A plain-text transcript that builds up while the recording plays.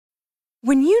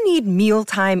When you need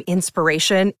mealtime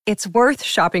inspiration, it's worth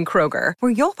shopping Kroger,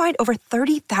 where you'll find over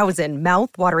 30,000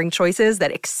 mouth-watering choices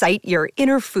that excite your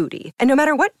inner foodie. And no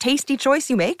matter what tasty choice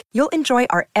you make, you'll enjoy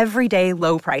our everyday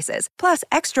low prices, plus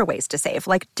extra ways to save,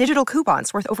 like digital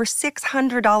coupons worth over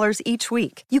 $600 each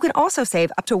week. You can also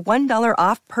save up to $1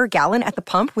 off per gallon at the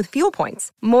pump with fuel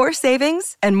points. More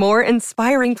savings and more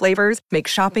inspiring flavors make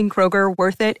shopping Kroger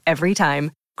worth it every time.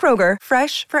 Kroger,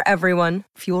 fresh for everyone.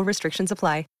 Fuel restrictions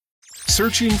apply.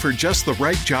 Searching for just the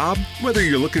right job? Whether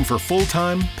you're looking for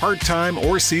full-time, part-time,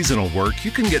 or seasonal work,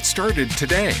 you can get started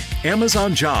today.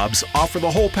 Amazon Jobs offer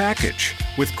the whole package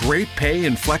with great pay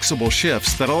and flexible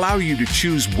shifts that allow you to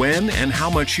choose when and how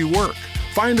much you work.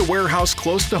 Find a warehouse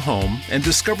close to home and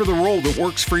discover the role that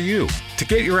works for you. To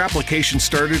get your application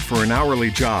started for an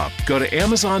hourly job, go to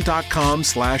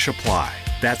amazon.com/apply.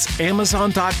 That's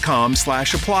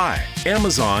amazon.com/apply.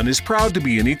 Amazon is proud to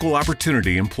be an equal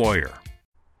opportunity employer.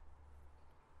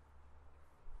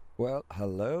 Well,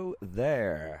 hello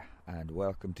there, and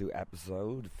welcome to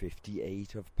episode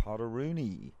 58 of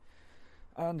Potteroony.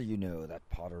 And you know that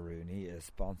Potteroony is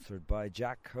sponsored by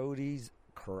Jack Cody's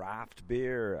Craft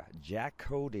Beer. Jack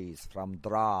Cody's from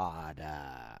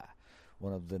Drogheda.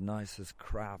 One of the nicest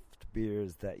craft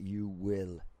beers that you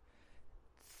will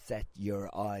set your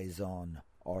eyes on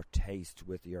or taste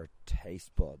with your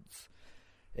taste buds.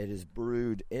 It is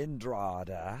brewed in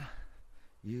Drogheda,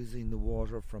 using the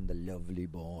water from the lovely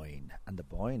Boyne. And the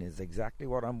Boyne is exactly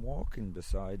what I'm walking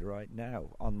beside right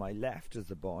now. On my left is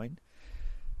the Boyne,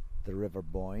 the River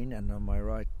Boyne, and on my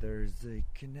right there's a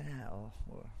canal.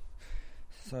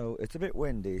 So it's a bit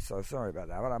windy, so sorry about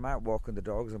that, but I'm out walking the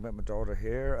dogs. I'm with my daughter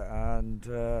here, and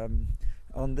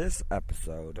on this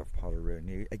episode of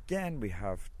Potteroony, again we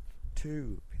have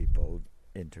two people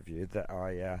interviewed that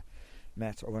I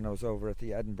met when I was over at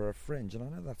the Edinburgh Fringe, and I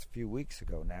know that's a few weeks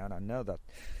ago now, and I know that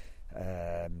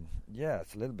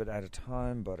it's a little bit out of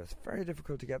time, but it's very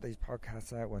difficult to get these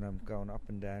podcasts out when I'm going up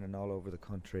and down and all over the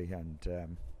country.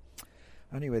 And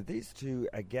anyway, these two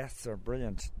guests are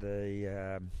brilliant.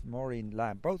 The Maureen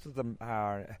Lang, both of them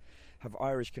have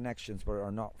Irish connections, but are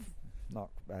not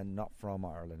from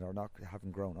Ireland, or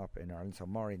haven't grown up in Ireland. So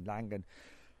Maureen Langan,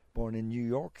 born in New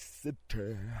York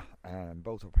City,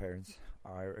 both her parents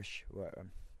Irish,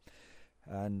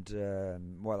 and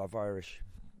of Irish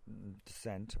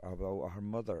descent, although her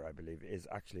mother, I believe, was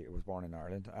born in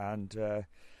Ireland, and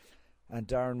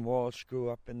Darren Walsh grew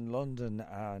up in London,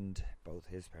 and both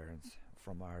his parents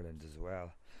from Ireland as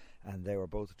well, and they were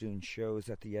both doing shows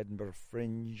at the Edinburgh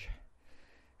Fringe.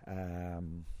 All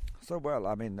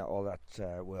that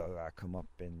will come up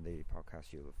in the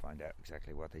podcast. You'll find out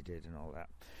exactly what they did and all that.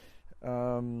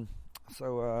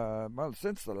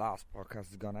 Since the last podcast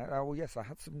has gone out, I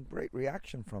had some great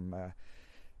reaction from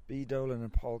B. Dolan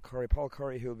and Paul Curry. Paul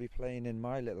Curry, who will be playing in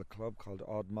my little club called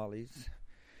Odd Molly's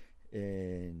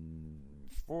in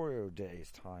 4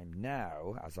 days' time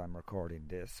now, as I'm recording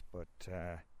this, but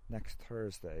next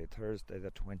Thursday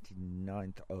the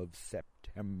 29th of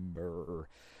September.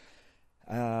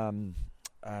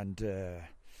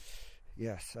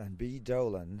 Yes, and B.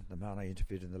 Dolan, the man I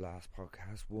interviewed in the last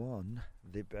podcast, won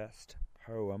the best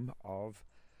poem of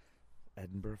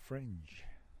Edinburgh Fringe.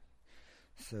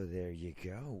 So there you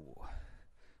go.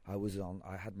 I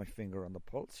had my finger on the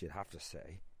pulse, you'd have to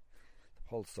say. The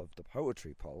pulse of the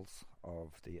poetry pulse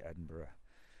of the Edinburgh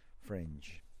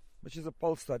Fringe, which is a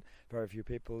pulse that very few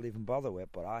people even bother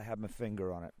with, but I had my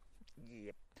finger on it.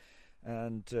 Yep.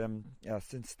 And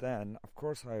since then, of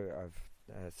course, I've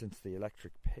since the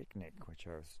Electric Picnic, which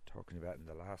I was talking about in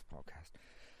the last podcast,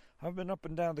 I've been up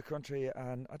and down the country,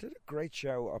 and I did a great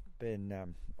show up in...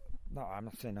 no, I'm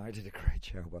not saying I did a great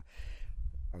show, but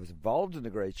I was involved in a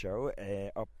great show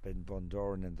up in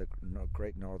Bundoran in the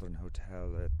Great Northern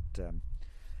Hotel at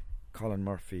Colin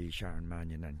Murphy, Sharon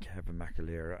Mannion and Kevin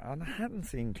McAleer. And I hadn't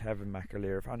seen Kevin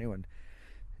McAleer. If anyone...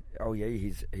 Oh yeah,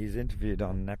 he's interviewed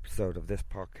on an episode of this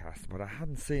podcast, but I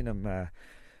hadn't seen him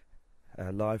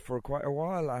live for quite a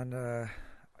while, and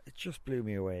it just blew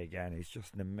me away again. He's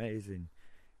just an amazing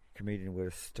comedian with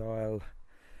a style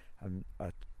and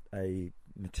a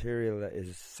material that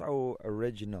is so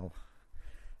original,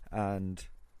 and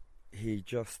he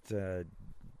just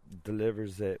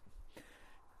delivers it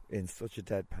in such a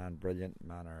deadpan, brilliant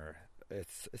manner.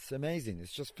 It's amazing.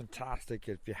 It's just fantastic.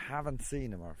 If you haven't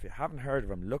seen him, or if you haven't heard of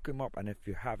him, look him up, and if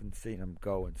you haven't seen him,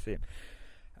 go and see him.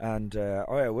 And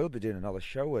I will be doing another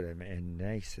show with him in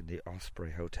Naas in the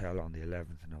Osprey Hotel on the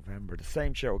 11th of November. The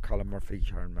same show with Colin Murphy,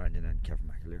 Sharon Mannion and Kevin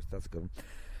McAleer. That's a good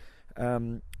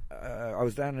one. I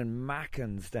was down in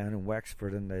Macken's down in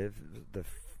Wexford, and the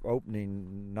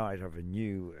opening night of a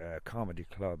new comedy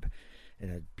club in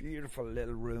a beautiful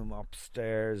little room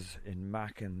upstairs in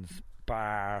Mackin's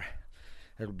bar.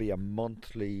 It'll be a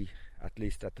monthly, at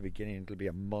least at the beginning, it'll be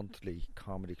a monthly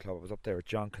comedy club. I was up there with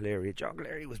John Cleary. John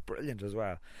Cleary was brilliant as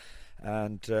well.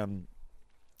 And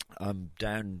I'm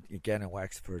down again in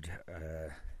Wexford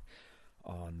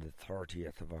on the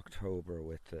 30th of October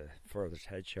with the Further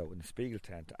Ted show in the Spiegel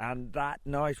tent. And that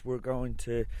night we're going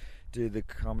to do the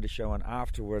comedy show, and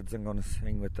afterwards I'm going to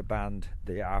sing with the band,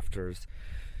 the Afters,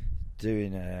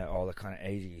 doing all the kind of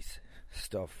 80s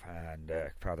stuff and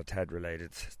Father Ted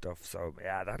related stuff. So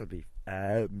yeah, that'll be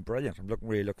brilliant. I'm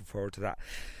really looking forward to that.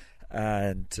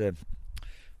 And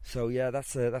so yeah,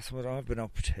 that's what I've been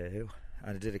up to.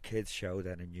 And I did a kids show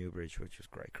then in Newbridge, which was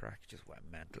great crack. Just went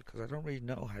mental because I don't really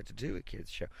know how to do a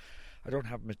kids show. I don't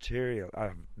have material. I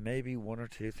have maybe one or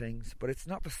two things, but it's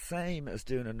not the same as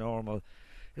doing a normal.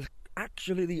 It's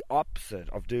actually the opposite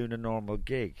of doing a normal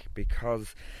gig,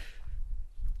 because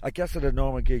I guess at a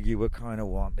normal gig you would kind of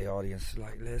want the audience to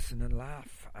like listen and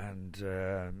laugh and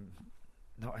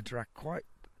not interact quite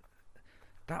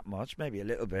that much, maybe a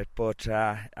little bit. But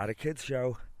at a kids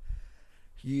show,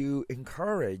 you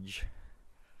encourage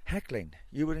heckling.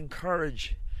 You would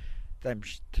encourage them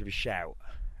to shout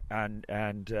and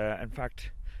in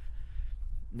fact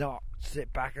not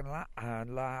sit back and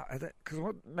laugh. Because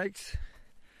what makes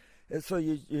it so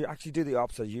you actually do the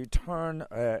opposite. You turn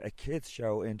a kids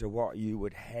show into what you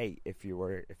would hate if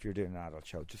you're doing an adult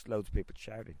show. Just loads of people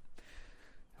shouting.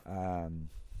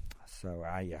 So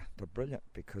yeah, they're brilliant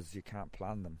because you can't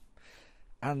plan them,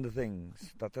 and the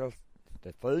things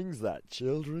that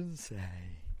children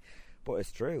say. But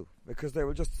it's true, because they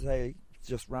will just say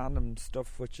just random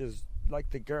stuff, which is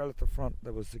like the girl at the front.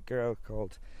 There was a girl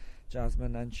called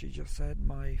Jasmine, and she just said,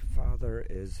 "My father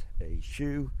is a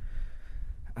shoe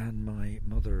and my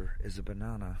mother is a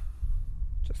banana,"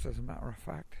 just as a matter of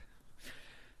fact.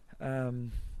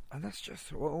 And that's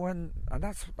just when, and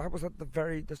that was at the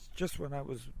very. That's just when I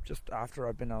was just after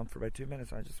I've been on for about 2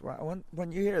 minutes. I just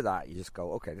when you hear that, you just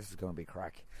go, okay, this is going to be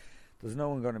crack. There's no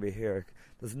one going to be here.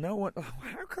 There's no one.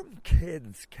 How come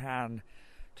kids can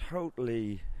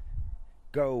totally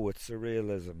go with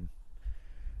surrealism,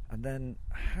 and then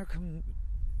how come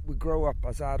we grow up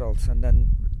as adults and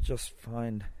then just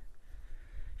find,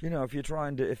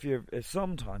 if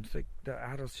sometimes the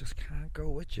adults just can't go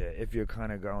with you if you're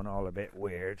kind of going all a bit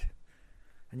weird,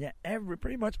 and yet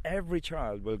pretty much every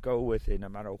child will go with you no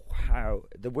matter how.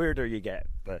 The weirder you get,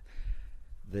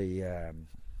 the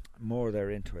more they're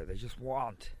into it. They just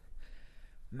want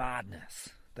madness.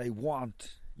 They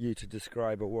want you to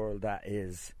describe a world that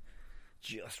is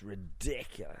just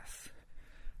ridiculous.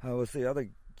 I was the other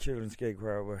children's gig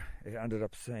where it ended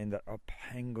up saying that our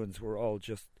penguins were all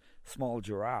just small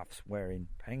giraffes wearing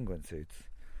penguin suits,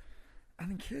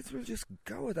 and kids will just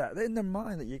go with that. In their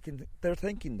mind they're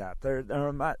thinking that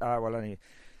anyway.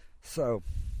 So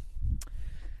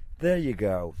there you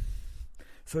go.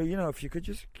 So if you could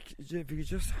just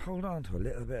hold on to a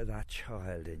little bit of that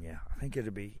child in you, I think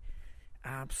it'd be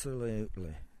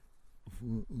absolutely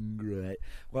great.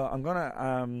 Well, I'm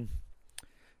gonna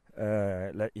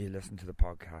let you listen to the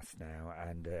podcast now,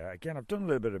 and again, I've done a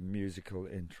little bit of musical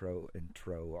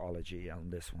introology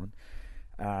on this one,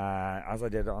 as I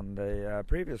did on the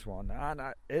previous one, and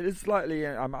it is slightly.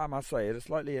 I must say, it is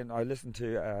slightly. I listened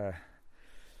to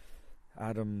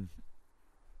Adam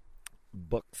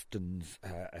Buxton's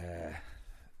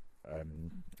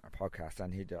podcast,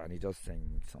 and he does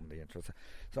sing some of the intros.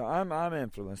 So I'm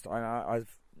influenced.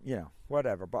 I've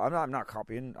whatever, but I'm not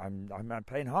copying. I'm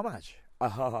paying homage.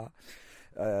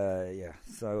 Yeah.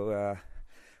 So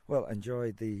well,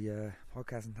 enjoy the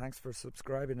podcast, and thanks for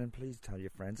subscribing, and please tell your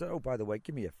friends. Oh, by the way,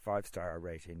 give me a 5-star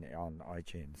rating on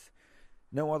iTunes.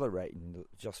 No other rating,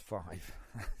 just 5.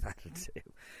 That'll do.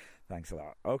 Thanks a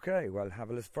lot. Okay, well, have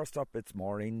a listen. First up, it's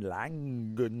Maureen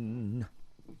Langan.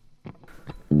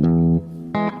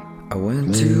 I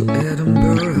went to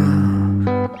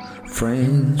Edinburgh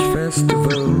Fringe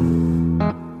Festival,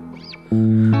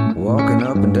 walking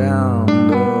up and down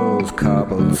those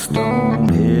cobblestone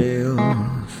hills.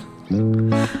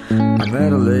 I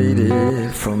met a lady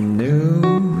from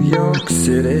New York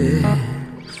City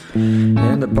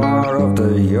in the bar of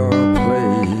the Your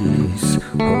Place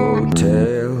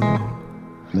Hotel.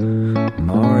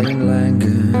 Maureen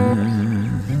Langan,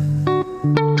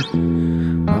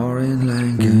 Maureen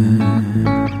Langan,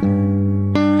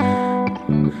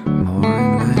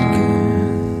 Maureen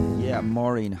Langan. Yeah,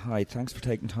 Maureen, hi. Thanks for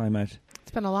taking time out.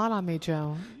 It's been a lot on me,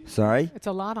 Joe. Sorry? It's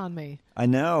a lot on me. I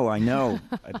know.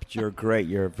 But you're great.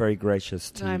 You're very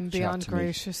gracious to I'm beyond chat to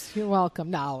gracious. Me. You're welcome.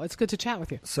 No, it's good to chat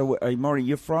with you. So, Maureen,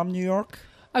 you're from New York?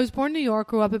 I was born in New York,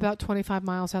 grew up about 25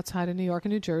 miles outside of New York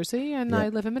and New Jersey, and I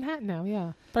live in Manhattan now,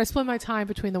 yeah. But I split my time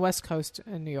between the West Coast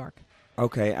and New York.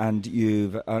 Okay, and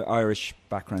you've an Irish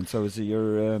background. So is it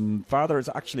your father is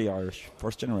actually Irish,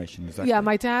 first generation, is that correct?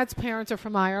 My dad's parents are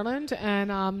from Ireland,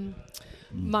 and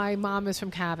my mom is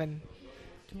from Cavan.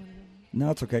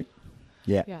 No, it's okay.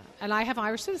 Yeah. Yeah, and I have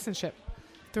Irish citizenship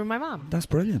through my mom. That's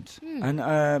brilliant.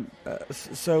 And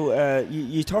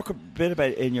you talk a bit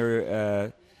about in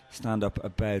your stand-up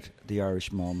about the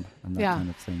Irish mom and that kind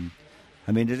of thing.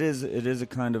 I mean, it is a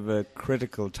kind of a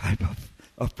critical type of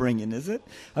upbringing, is it?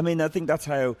 I mean, I think that's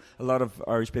how a lot of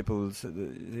Irish people,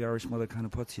 the Irish mother kind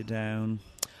of puts you down.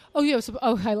 Oh, yeah. So,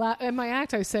 in my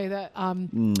act, I say that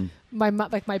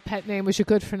my pet name was "You're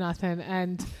Good for Nothing,"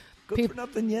 and Good for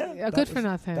nothing, yeah. Good for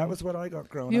nothing. That was what I got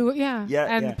growing up.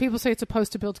 And people say it's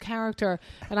supposed to build character,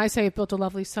 and I say it built a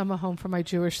lovely summer home for my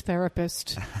Jewish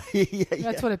therapist.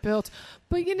 That's what it built.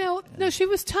 But, no, she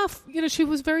was tough. She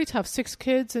was very tough. 6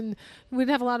 kids, and we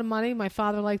didn't have a lot of money. My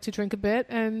father liked to drink a bit,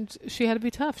 and she had to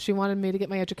be tough. She wanted me to get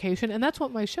my education, and that's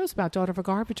what my show's about, Daughter of a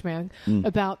Garbage Man,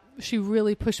 about she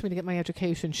really pushed me to get my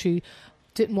education. She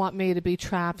didn't want me to be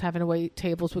trapped having to wait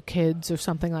tables with kids or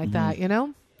something like that,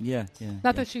 Yeah.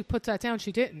 Not that she put that down,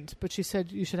 she didn't, but she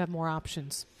said you should have more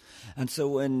options. And so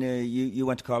when you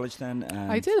went to college then?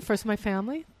 I did, first in my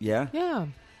family. Yeah? Yeah.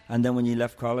 And then when you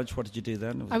left college, what did you do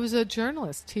then? I was a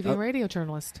journalist, TV and radio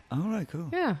journalist. All right, cool.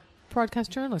 Yeah,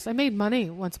 broadcast journalist. I made money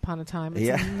once upon a time.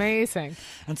 It's amazing.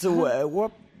 And so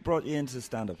what brought you into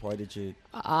stand-up? Why did you...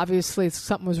 Obviously,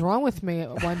 something was wrong with me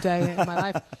one day in my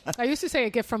life. I used to say a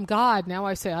gift from God. Now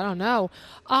I say, I don't know.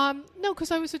 No,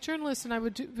 because I was a journalist, and I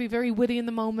would be very witty in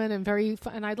the moment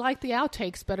and I liked the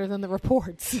outtakes better than the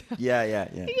reports. Yeah.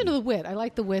 The wit. I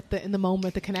like the wit, in the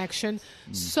moment, the connection.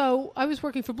 So I was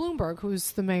working for Bloomberg,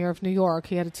 who's the mayor of New York.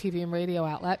 He had a TV and radio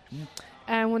outlet.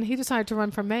 And when he decided to run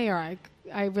for mayor,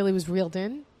 I really was reeled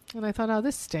in. And I thought, oh,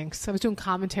 this stinks. I was doing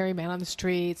commentary, man on the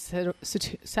streets,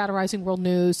 satirizing world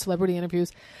news, celebrity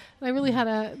interviews. And I really had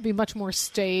to be much more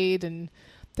staid. And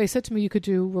they said to me, you could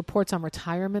do reports on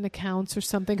retirement accounts or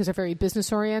something because they're very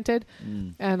business-oriented.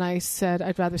 And I said,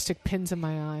 I'd rather stick pins in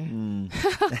my eye.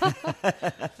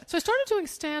 So I started doing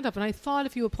stand-up, and I thought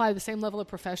if you apply the same level of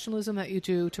professionalism that you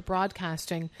do to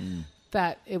broadcasting,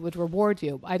 that it would reward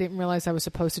you. I didn't realize I was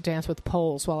supposed to dance with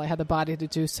poles while I had the body to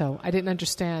do so. I didn't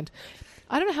understand.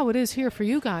 I don't know how it is here for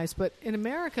you guys, but in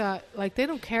America, they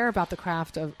don't care about the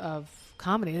craft of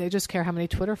comedy. They just care how many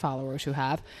Twitter followers you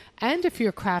have. And if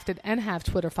you're crafted and have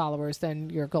Twitter followers, then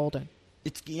you're golden.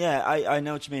 I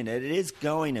know what you mean. It is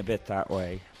going a bit that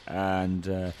way.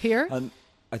 And here?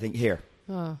 I think here.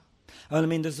 Oh. Well, I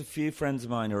mean, there's a few friends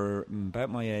of mine who are about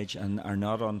my age and are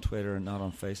not on Twitter and not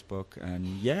on Facebook. And,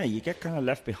 you get kind of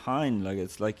left behind.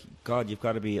 It's like, God, you've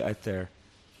got to be out there.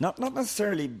 Not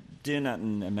necessarily doing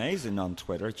anything amazing on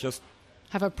Twitter, just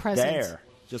have a presence there,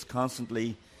 just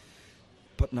constantly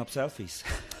putting up selfies.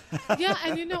 Yeah,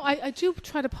 and I do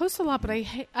try to post a lot, but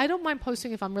I don't mind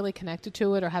posting if I'm really connected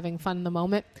to it or having fun in the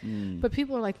moment. But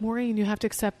people are like, Maureen, you have to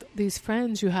accept these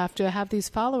friends, you have to have these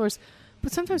followers.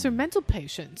 But sometimes they're mental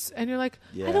patients, and you're like,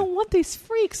 I don't want these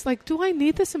freaks. Do I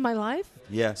need this in my life?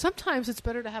 Yeah. Sometimes it's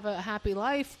better to have a happy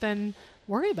life than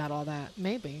worry about all that,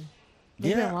 maybe.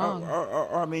 Maybe I'm wrong.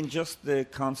 Or I mean, just the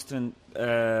constant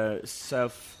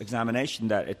self-examination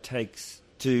that it takes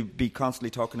to be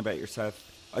constantly talking about yourself.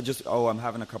 I'm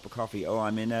having a cup of coffee. Oh,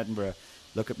 I'm in Edinburgh.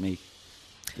 Look at me.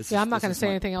 I'm not going to say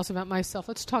anything else about myself.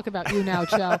 Let's talk about you now,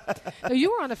 Joe.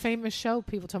 You were on a famous show,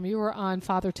 people told me. You were on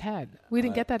Father Ted. We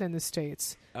didn't get that in the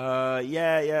States. Yeah.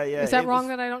 Is that wrong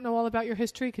that I don't know all about your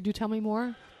history? Could you tell me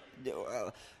more?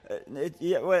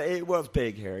 It was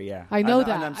big here, yeah. I know that.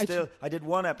 And I'm still, I did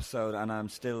one episode, and I'm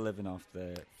still living off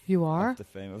the. You are? Off the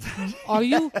fame of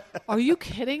that. Are you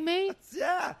kidding me?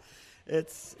 Yeah.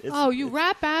 It's you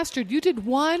rat bastard! You did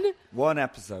one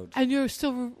episode, and you're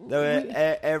still.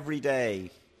 Every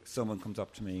day, someone comes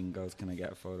up to me and goes, "Can I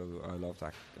get a photo?" I love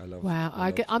that. Wow!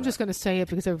 I'm just going to say it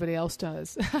because everybody else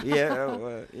does.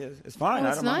 Yeah, it's fine.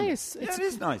 It's nice. It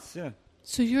is nice. Yeah.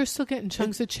 So you're still getting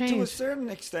chunks of change. To a certain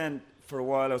extent, for a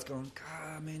while, I was going,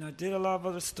 God, I mean, I did a lot of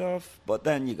other stuff, but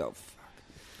then you go, fuck.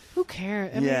 Who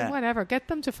cares? I mean, whatever. Get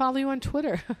them to follow you on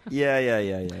Twitter. Yeah.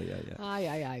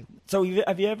 Aye. So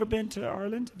have you ever been to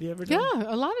Ireland? Have you ever done?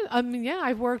 Yeah, a lot of.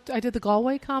 I did the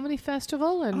Galway Comedy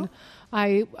Festival, and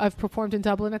I've performed in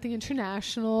Dublin at the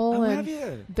International. Oh, and have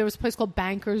you? There was a place called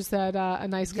Bankers that a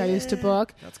nice guy used to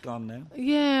book. That's gone now.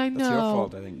 Yeah, I know. That's your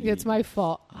fault, I think. Yeah, it's my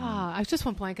fault. I just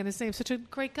went blank on his name. Such a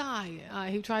great guy.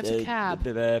 He drives a cab.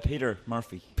 Peter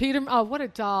Murphy. Peter. Oh, what a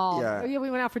doll. Yeah. We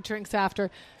went out for drinks after.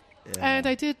 Yeah. And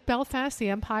I did Belfast, the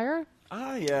Empire.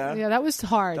 Ah, yeah. Yeah, that was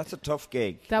hard. That's a tough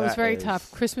gig. That was very is.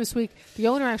 tough. Christmas week, the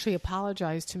owner actually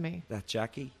apologized to me. That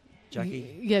Jackie?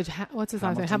 Yeah, what's his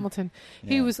last name? Hamilton.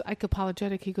 He Yeah. was like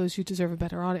apologetic. He goes, "You deserve a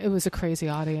better audience." It was a crazy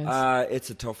audience.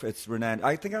 It's renowned.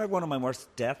 I think I had one of my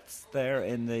worst deaths there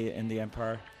in the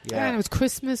Empire. Yeah. And it was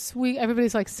Christmas week.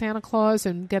 Everybody's like Santa Claus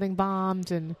and getting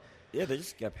bombed and. Yeah, they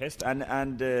just get pissed, and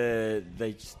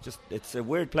they just it's a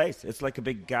weird place. It's like a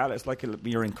big gala. It's like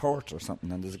you're in court or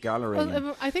something, and there's a gallery.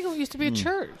 Well, I think it used to be a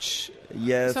church.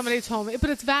 Yes, Somebody told me, but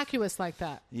it's vacuous like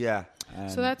that. Yeah,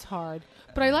 so that's hard.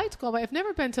 But I like to go by. I've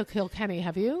never been to Kilkenny.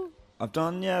 Have you? I've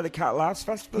done the Cat Laughs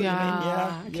Festival.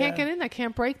 Yeah, you mean? I can't get in. I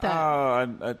can't break that.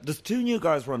 Oh, there's 2 new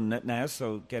guys running it now,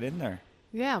 so get in there.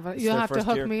 Yeah, but It's you'll their have to first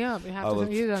hook year. me up. You have I to. will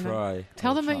You don't try. know.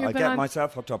 Tell them that you've I'll been get on.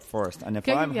 myself hooked up first, and if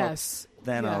I'm yes. hooked,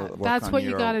 then I'll work That's on what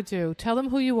you your- got to do. Tell them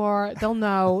who you are. They'll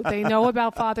know. They know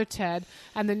about Father Ted,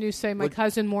 and then you say, "My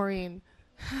cousin Maureen."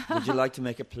 Would you like to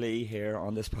make a plea here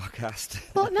on this podcast?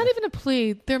 Well, not even a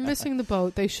plea. They're missing the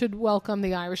boat. They should welcome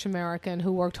the Irish American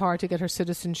who worked hard to get her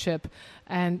citizenship.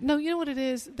 And no, you know what it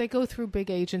is? They go through big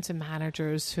agents and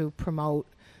managers who promote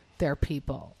their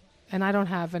people. And I don't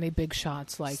have any big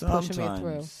shots like pushing me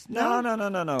through. No.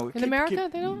 In America,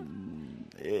 they don't?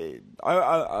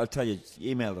 I'll tell you.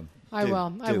 Email them. I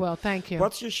will. Thank you.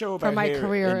 What's your show about for my here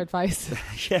career in- advice?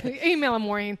 Yeah. Email him,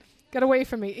 Maureen. Get away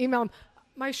from me. Email him.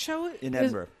 My show in is,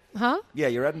 Edinburgh? Huh? Yeah,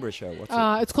 your Edinburgh show. What's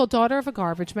it? It's called Daughter of a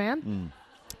Garbage Man.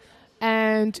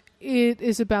 And it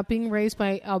is about being raised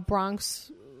by a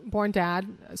Bronx-born dad,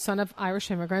 son of Irish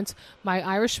immigrants, my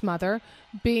Irish mother,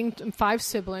 being 5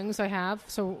 siblings I have.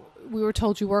 So we were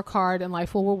told you work hard and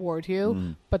life will reward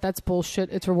you. But that's bullshit.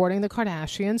 It's rewarding the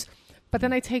Kardashians. But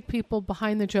then I take people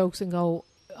behind the jokes and go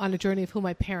on a journey of who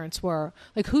my parents were.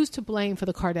 Like, who's to blame for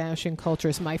the Kardashian culture?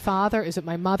 Is it my father? Is it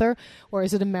my mother? Or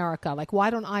is it America? Like, why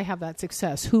don't I have that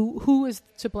success? Who is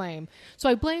to blame? So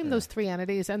I blame those 3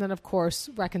 entities and then, of course,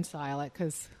 reconcile it,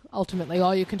 because ultimately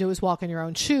all you can do is walk in your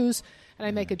own shoes. And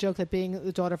I make a joke that being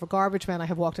the daughter of a garbage man, I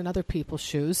have walked in other people's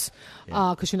shoes,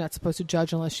 because you're not supposed to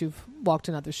judge unless you've walked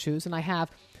in other shoes, and I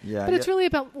have. Yeah, but it's really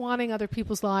about wanting other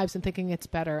people's lives and thinking it's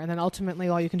better, and then ultimately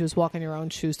all you can do is walk in your own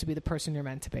shoes to be the person you're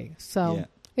meant to be. So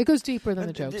it goes deeper than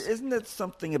the jokes. Isn't it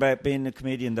something about being a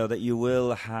comedian, though, that you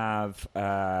will have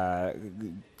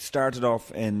started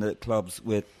off in the clubs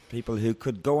with people who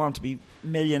could go on to be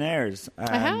millionaires?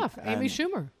 I have. Amy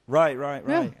Schumer. Right.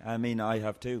 Yeah. I mean, I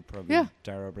have too, probably. Yeah.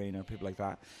 Dara O'Brien or people like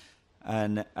that.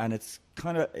 And it's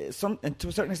kind of and to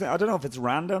a certain extent, I don't know if it's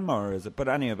random or is it, but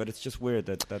anyway, but it's just weird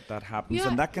that happens, Yeah.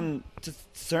 and that can, to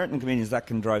certain comedians, that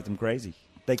can drive them crazy.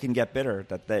 They can get bitter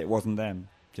that it wasn't them.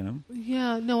 You know?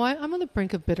 Yeah, no, I'm on the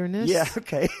brink of bitterness. Yeah,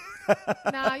 okay.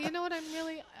 Nah, you know what?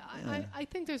 I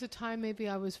think there's a time maybe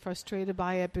I was frustrated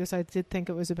by it because I did think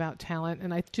it was about talent.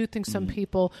 And I do think some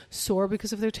people soar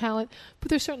because of their talent. But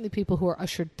there's certainly people who are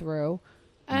ushered through.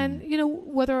 And, you know,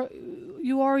 whether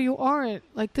you are or you aren't,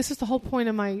 like, this is the whole point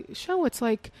of my show. It's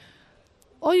like,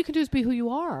 all you can do is be who you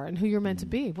are and who you're meant to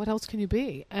be. What else can you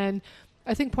be? And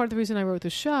I think part of the reason I wrote the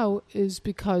show is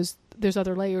because there's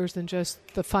other layers than just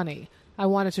the funny. I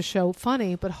wanted to show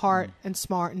funny, but heart and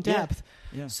smart and depth.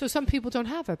 Yeah. So some people don't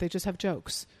have that. They just have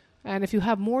jokes. And if you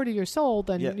have more to your soul,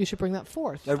 then you should bring that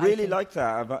forth. I really like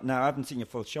that. Now, I haven't seen your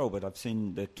full show, but I've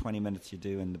seen the 20 minutes you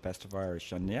do in the Best of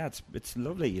Irish. And, yeah, it's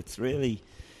lovely. It's really...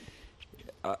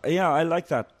 I like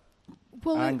that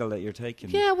angle that you're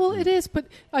taking. Yeah, well, it is. But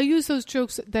I use those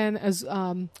jokes then as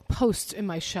posts in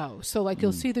my show. So, like,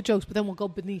 you'll see the jokes, but then we'll go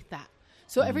beneath that.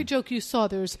 So every joke you saw,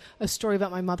 there's a story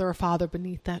about my mother or father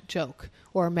beneath that joke,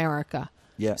 or America.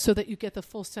 Yeah. So that you get the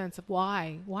full sense of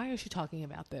why is she talking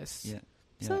about this? Yeah.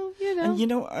 So, you know. And, you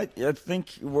know, I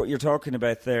think what you're talking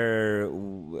about there,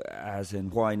 as in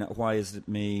why is it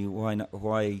me,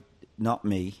 why not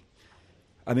me?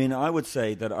 I mean, I would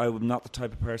say that I'm not the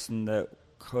type of person that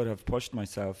could have pushed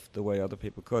myself the way other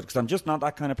people could, because I'm just not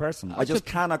that kind of person. I just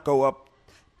cannot go up.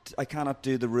 I cannot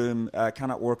do the room. I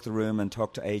cannot work the room and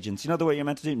talk to agents. You know the way you're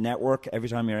meant to do network every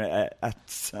time you're at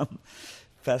some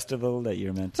festival that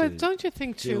you're meant to. But don't you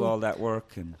think do too? All that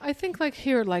work and I think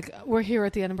we're here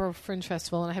at the Edinburgh Fringe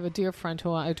Festival, and I have a dear friend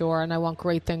who I adore, and I want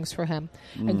great things for him,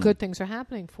 and good things are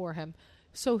happening for him.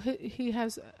 So he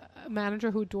has a manager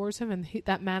who adores him, and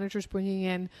that manager's bringing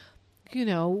in, you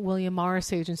know, William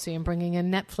Morris Agency and bringing in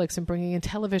Netflix and bringing in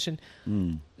television.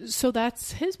 So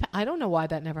that's his... I don't know why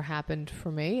that never happened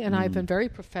for me, and I've been very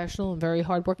professional and very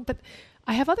hardworking, but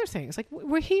I have other things. Like,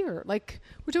 we're here. Like,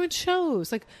 we're doing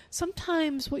shows. Like,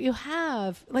 sometimes what you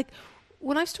have... Like,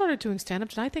 when I started doing stand-up,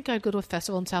 did I think I'd go to a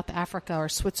festival in South Africa or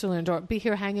Switzerland or be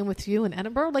here hanging with you in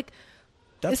Edinburgh? Like,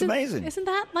 That's amazing. Isn't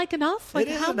that like enough? Like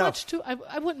It is how enough. much to?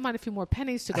 I wouldn't mind a few more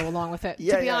pennies to go along with it.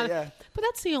 Yeah, to be yeah, honest, yeah. but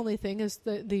that's the only thing is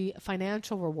the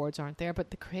financial rewards aren't there, but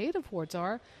the creative rewards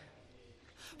are.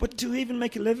 But to even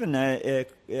make a living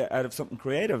out of something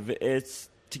creative, it's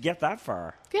to get that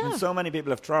far. Yeah. And so many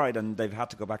people have tried and they've had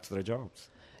to go back to their jobs.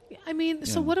 I mean,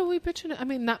 so Yeah. what are we bitching? I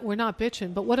mean, we're not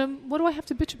bitching, but what do I have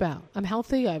to bitch about? I'm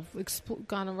healthy. I've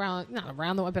gone around, not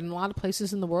around the. I've been in a lot of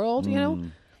places in the world. You know,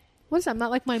 what is that? I'm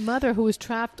not like my mother who was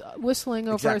trapped whistling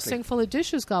over a Exactly. sink full of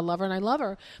dishes. God love her, and I love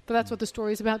her. But that's what the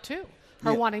story's about too.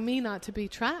 Her Yeah. wanting me not to be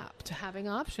trapped, having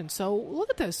options. So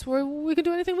look at this. We can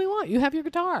do anything we want. You have your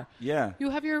guitar. Yeah. You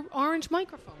have your orange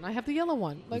microphone. I have the yellow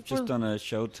one. We've just done a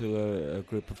show to a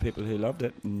group of people who loved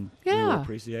it and who Yeah.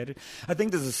 appreciated it. I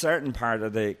think there's a certain part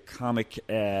of the comic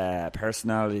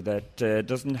personality that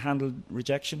doesn't handle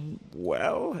rejection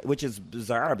well, which is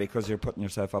bizarre because you're putting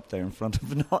yourself up there in front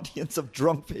of an audience of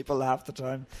drunk people half the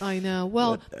time. I know.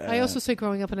 Well, But, I also say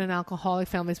growing up in an alcoholic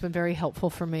family has been very helpful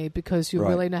for me because you Right.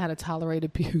 really know how to tolerate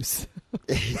abuse.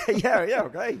 yeah,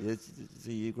 okay. So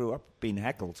you grew up being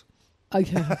heckled.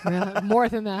 Yeah, more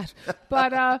than that.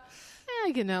 But,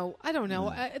 you know, I don't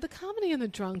know. The comedy and the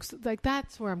drunks, like,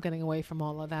 that's where I'm getting away from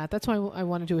all of that. That's why I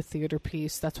want to do a theater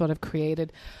piece. That's what I've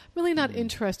created. Really not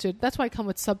interested. That's why I come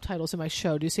with subtitles in my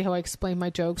show. Do you see how I explain my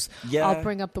jokes? Yeah. I'll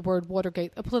bring up the word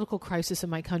Watergate, a political crisis in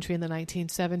my country in the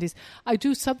 1970s. I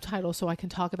do subtitles so I can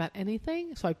talk about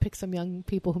anything. So I pick some young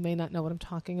people who may not know what I'm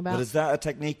talking about. But is that a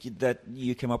technique that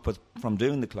you came up with from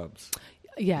doing the clubs?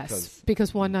 Yes,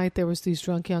 because one night there was these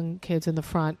drunk young kids in the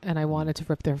front, and I wanted to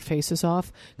rip their faces off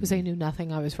because they knew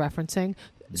nothing I was referencing.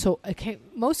 So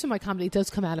most of my comedy does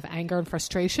come out of anger and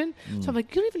frustration. So I'm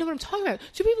like, you don't even know what I'm talking about.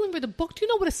 Do you even read the book? Do you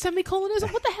know what a semicolon is?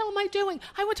 What the hell am I doing?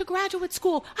 I went to graduate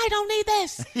school. I don't need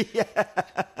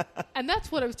this. And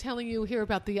that's what I was telling you here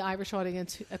about the Irish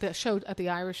audience at the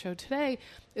Irish show today.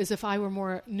 Is if I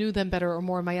knew them better or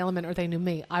more in my element, or they knew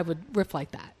me, I would riff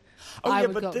like that. Oh I yeah,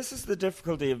 would but go- this is the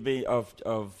difficulty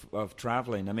of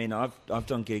traveling. I mean, I've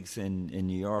done gigs in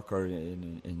New York or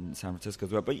in San Francisco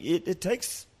as well, but it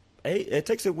takes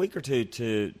a week or two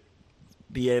to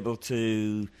be able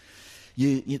to.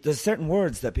 There's certain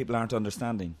words that people aren't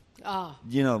understanding.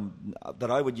 You know,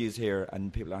 that I would use here,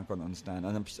 and people aren't going to understand,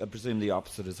 and I presume the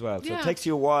opposite as well. So Yeah. it takes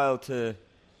you a while to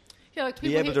like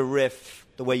be able to riff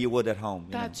the way you would at home.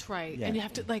 you That's know? right, Yeah. and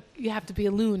you have to be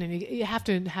a loon, and you have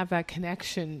to have that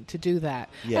connection to do that.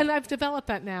 Yeah. And I've developed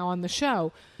that now on the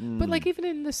show. But like even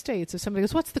in the States, if somebody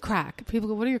goes, "What's the crack?" People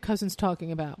go, "What are your cousins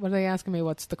talking about? What are they asking me?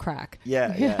 What's the crack?"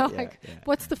 Yeah, You yeah, know, yeah, like, yeah.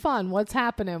 what's the fun? What's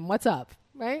happening? What's up?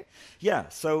 Right? Yeah,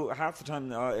 so half the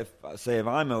time, if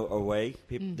I'm away,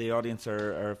 the audience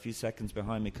are a few seconds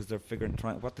behind me because they're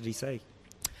what did he say?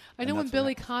 I know And when that's what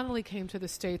Billy Connolly came to the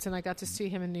States and I got to see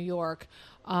him in New York,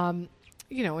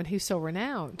 you know, and he's so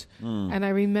renowned. And I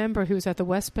remember he was at the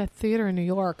West Beth Theater in New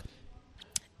York,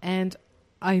 and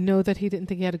I know that he didn't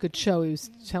think he had a good show. He was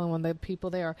telling one of the people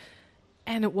there.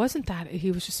 And it wasn't that.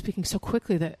 He was just speaking so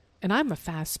quickly that, and I'm a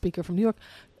fast speaker from New York,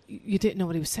 you didn't know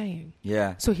what he was saying.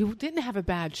 Yeah. So he didn't have a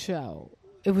bad show.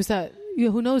 It was that, you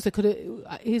know, who knows,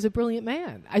 he's a brilliant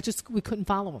man. We couldn't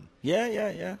follow him.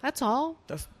 Yeah. That's all.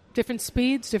 That's Different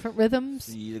speeds, different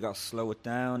rhythms. you got to slow it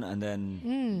down, and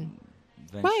then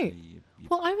eventually. Right.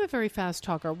 Well, I'm a very fast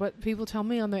talker. What people tell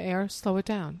me on the air, slow it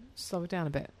down a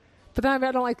bit. But then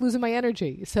I don't like losing my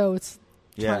energy, so it's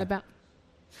trying to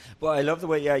Well, I love the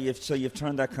way you've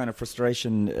turned that kind of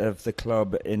frustration of the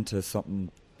club into something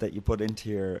that you put into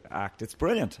your act. It's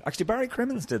brilliant. Actually, Barry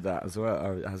Crimmins did that as well,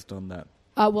 or has done that.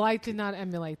 Well, I did not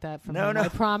emulate that from him. I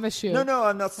promise you. No,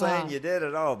 I'm not saying Wow. you did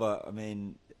at all, but I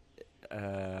mean,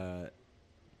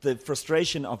 the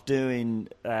frustration of doing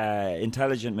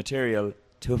intelligent material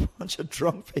to a bunch of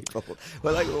drunk people.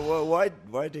 Well, like,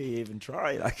 why do you even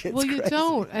try? Like, it's Well, you crazy.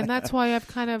 don't, and that's why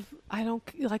I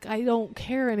don't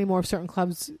care anymore if certain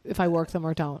clubs, if I work them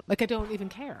or don't. Like, I don't even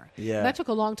care. Yeah. And that took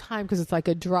a long time because it's like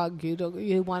a drug. You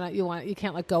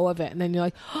can't let go of it, and then you're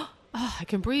like, oh, I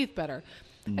can breathe better.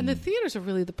 And the theaters are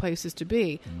really the places to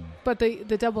be. But the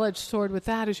double-edged sword with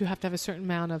that is you have to have a certain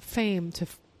amount of fame to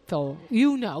fill,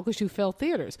 because you fill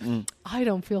theaters. I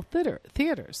don't fill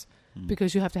theaters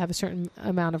because you have to have a certain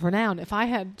amount of renown. If I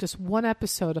had just one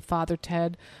episode of Father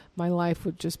Ted, my life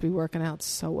would just be working out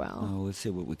so well. Oh, we'll see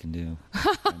what we can do.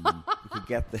 We could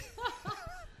get the...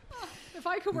 If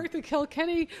I could work the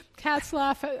Kilkenny Cats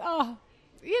Laugh, that's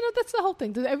the whole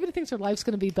thing. Everybody thinks their life's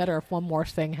going to be better if one more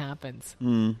thing happens.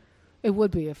 It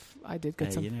would be if I did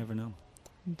get some. You never know.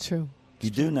 True. You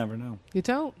do never know. You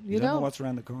don't. You don't know what's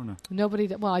around the corner. Nobody.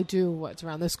 Well, I do what's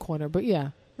around this corner, but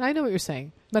yeah, I know what you're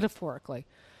saying metaphorically.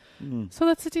 So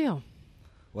that's the deal.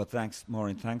 Well, thanks,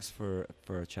 Maureen. Thanks for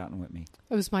chatting with me.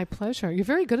 It was my pleasure. You're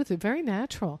very good at it. Very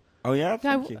natural. Oh, yeah?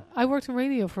 Thank you. I worked in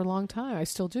radio for a long time. I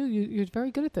still do. You're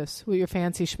very good at this with your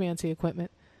fancy schmancy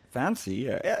equipment. Fancy,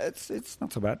 yeah. It's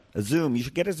not so bad. A Zoom. You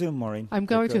should get a Zoom, Maureen. I'm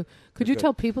going to. Could you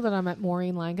tell people that I'm at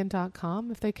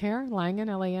MaureenLangan.com if they care? Langan,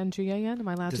 Langan. Am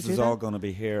I allowed to do that? This is all going to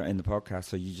be here in the podcast,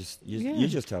 so you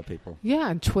just tell people. Yeah,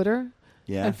 and Twitter.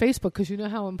 Yeah. And Facebook, because you know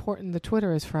how important the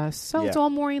Twitter is for us. So it's all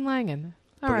Maureen Langan.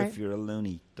 All right. If you're a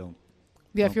loony, don't.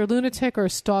 Yeah, if you're a lunatic or a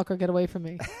stalker, get away from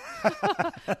me.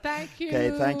 Thank you.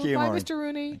 Okay, thank you, Bye, Maureen. Mr.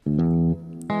 Rooney.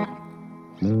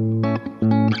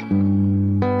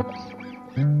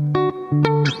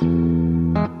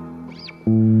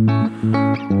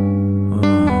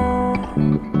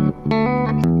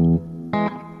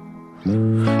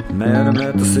 Met him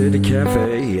at the city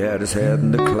cafe, he had his head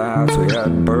in the clouds. We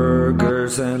had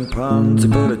burgers and puns, he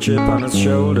put a chip on his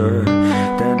shoulder.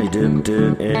 Then he dipped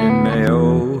it in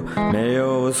mayo.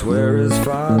 Mayo is where his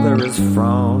father is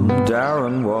from.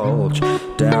 Darren Walsh,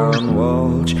 Darren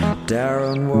Walsh,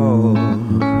 Darren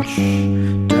Walsh,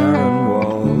 Darren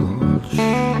Walsh.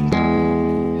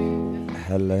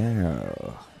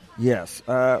 Hello. Yes,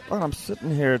 well, I'm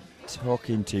sitting here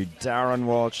talking to Darren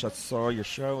Walsh. I saw your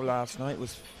show last night. It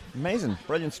was amazing,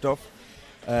 brilliant stuff.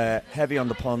 Heavy on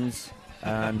the puns.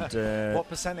 And what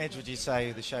percentage would you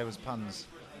say the show was puns?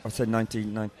 I'd say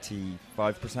 95%.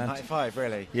 95,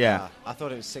 really? Yeah. I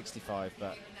thought it was 65,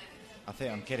 but I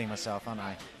think I'm kidding myself, aren't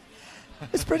I?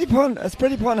 It's pretty pun. It's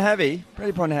pretty pun heavy.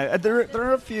 Pretty pun heavy. There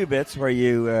are a few bits where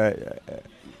you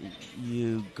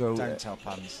go. Don't tell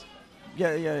puns.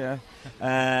 Yeah.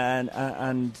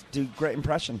 And do great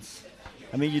impressions.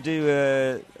 I mean, you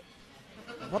do.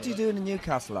 What do you do in a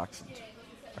Newcastle accent?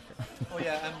 Oh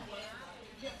yeah,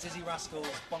 Dizzy Rascals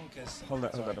Bonkers. Hold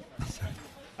that up.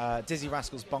 Dizzy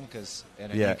Rascals Bonkers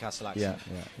in a Newcastle accent.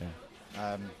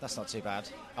 Yeah. That's not too bad.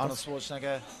 Arnold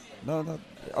Schwarzenegger. No.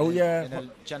 Oh yeah.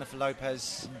 Jennifer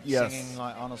Lopez singing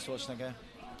like Arnold Schwarzenegger.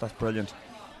 That's brilliant.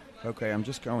 Okay, I'm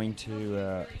just going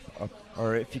to,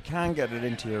 or if you can get it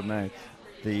into your mouth,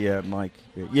 the mic.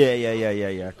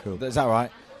 Yeah. Cool. Is that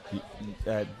right?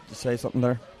 Say something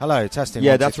there. Hello, testing.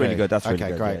 Yeah, 1, 2, that's 3. really good. That's really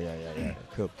good. Great. Yeah.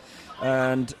 Cool.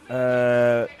 And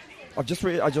I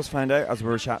just found out as we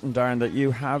were chatting, Darren, that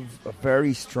you have a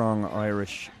very strong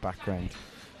Irish background.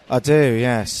 I do,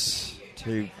 yes.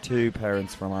 Two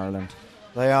parents from Ireland.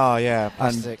 They are, yeah.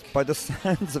 Plastic. And by the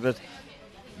sounds of it,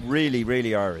 really,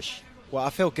 really Irish. Well, I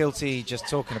feel guilty just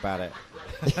talking about it.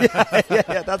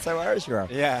 yeah, that's how Irish you are.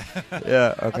 Yeah.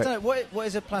 Yeah, okay. I don't know, what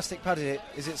is a plastic pad?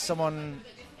 Is it someone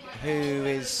who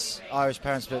is Irish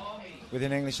parents but with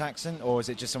an English accent, or is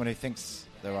it just someone who thinks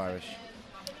they're Irish?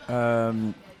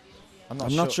 I'm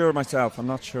not sure myself. I'm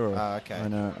not sure. Oh, okay. I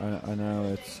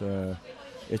know.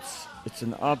 It's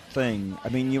an odd thing. I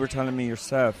mean, you were telling me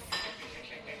yourself,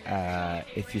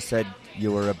 if you said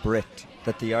you were a Brit,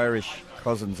 that the Irish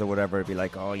cousins or whatever would be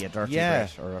like, oh, you dirty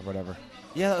Brit, or whatever.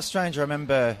 Yeah, that was strange. I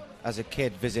remember as a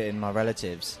kid visiting my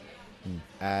relatives,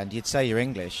 and you'd say you're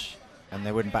English, and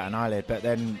they wouldn't bat an eyelid, but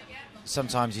then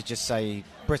sometimes you'd just say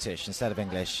British instead of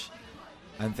English,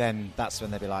 and then that's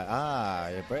when they'd be like,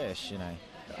 you're British, you know.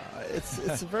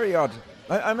 It's very odd.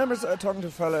 I remember talking to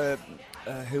a fella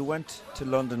who went to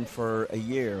London for a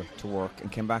year to work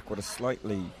and came back with a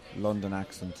slightly London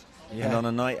accent. Yeah. And on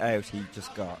a night out, he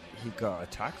got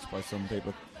attacked by some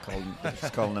people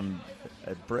calling him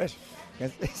a Brit.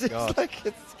 It's like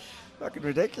it's fucking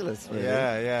ridiculous. Really.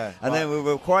 Yeah. And then we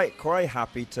were quite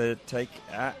happy to take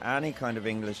any kind of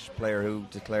English player who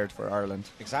declared for Ireland.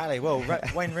 Exactly. Well,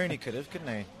 Wayne Rooney couldn't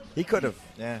he? He could have.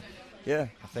 Yeah,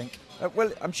 I think.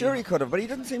 Well, I'm sure he could have, but he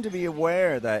didn't seem to be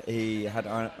aware that he had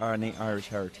any Irish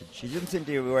heritage. He didn't seem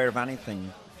to be aware of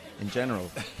anything in general.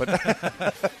 But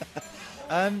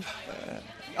isn't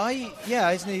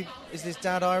he? Is his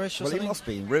dad Irish or something? He must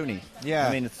be Rooney. Yeah,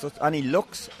 I mean, and he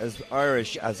looks as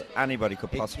Irish as anybody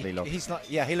could possibly look. He's not.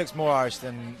 Yeah, he looks more Irish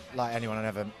than like anyone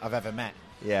I've ever met.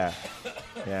 Yeah.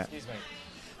 Excuse me.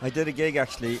 I did a gig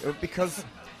actually because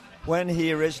when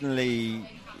he originally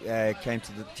came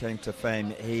to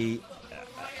fame, he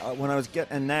when I was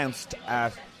getting announced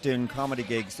at doing comedy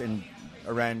gigs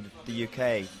around the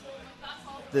UK,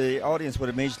 the audience would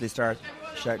immediately start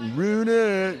shouting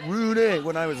Rooney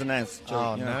when I was announced.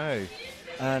 Oh, no.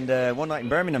 And one night in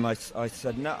Birmingham I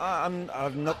said, no, I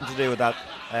have nothing to do with that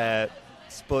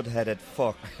spud-headed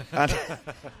fuck. And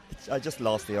I just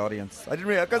lost the audience. I didn't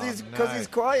realize, because he's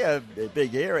quite a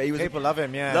big hero. People love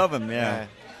him, yeah. Love him, yeah.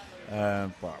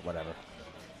 But whatever.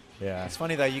 Yeah. It's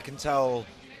funny though, you can tell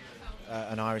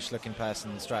an Irish-looking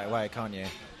person straight away, can't you?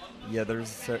 Yeah, there's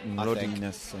a certain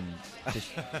ruddiness and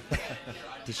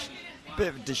bit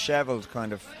of a dishevelled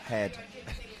kind of head.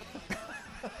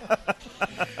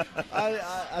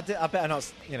 I better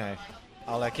not,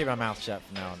 I'll keep my mouth shut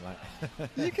from now on. Like.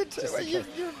 You could.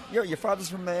 Your father's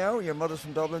from Mayo. Your mother's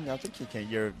from Dublin. I think you can.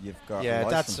 You've got. Yeah, a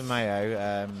license. Dad's from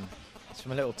Mayo. It's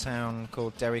from a little town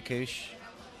called Derrycouch.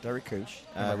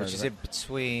 Which is in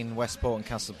between Westport and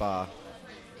Castlebar.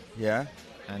 Yeah.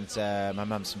 And my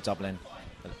mum's from Dublin,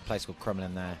 a place called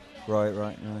Crumlin there.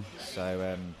 Right.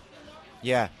 So,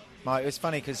 yeah. It was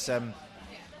funny because I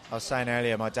was saying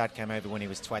earlier, my dad came over when he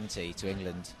was 20 to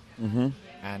England,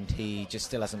 and he just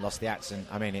still hasn't lost the accent.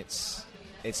 I mean, it's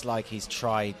like he's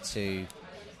tried to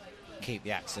keep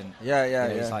the accent.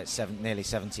 Yeah. He's like nearly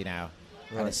 70 now,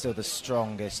 and it's still the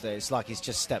strongest. It's like he's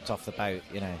just stepped off the boat,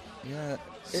 Yeah.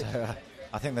 So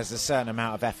I think there's a certain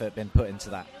amount of effort been put into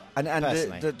that. And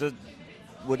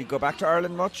would he go back to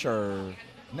Ireland much, or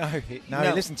no? He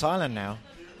lives in Thailand now.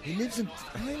 He lives in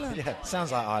Thailand. Yeah,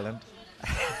 sounds like Ireland.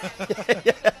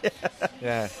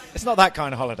 Yeah, it's not that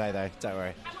kind of holiday though. Don't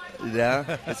worry.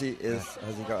 Yeah, has he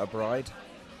got a bride?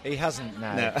 He hasn't.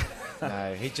 No.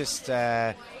 He just.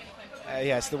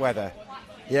 It's the weather.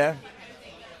 Yeah,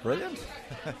 brilliant.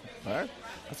 Well,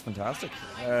 that's fantastic.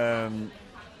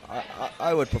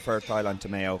 I would prefer Thailand to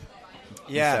Mayo.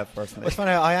 Yeah, myself, personally. It's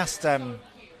funny. I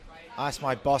asked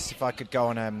my boss if I could go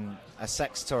on a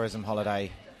sex tourism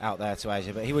holiday out there to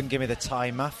Asia, but he wouldn't give me the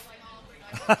Thai muff.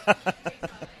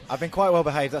 I've been quite well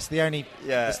behaved. That's the only.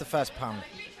 Yeah. That's the first pun.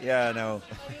 Yeah, no.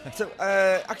 So,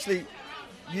 actually,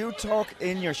 you talk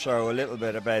in your show a little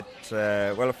bit about,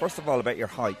 first of all, about your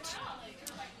height.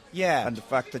 Yeah. And the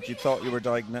fact that you thought you were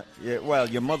diagnosed. Well,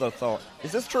 your mother thought.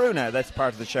 Is this true now? That's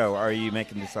part of the show. Or are you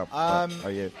making this up? Are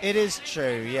you? It is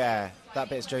true, yeah. That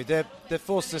bit's true. The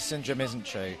Forster syndrome isn't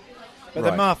true. But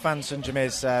Right. the Marfan syndrome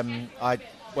is,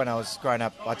 when I was growing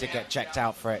up, I did get checked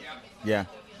out for it. Yeah.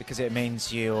 Because it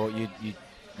means you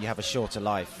have a shorter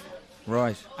life.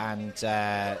 Right. And,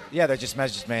 they just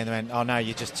measured me and they went, oh, no,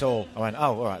 you're just tall. I went,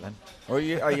 oh, all right then. Are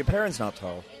your parents not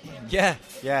tall? Yeah.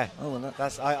 Oh, well,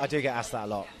 I do get asked that a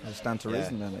lot. I stand to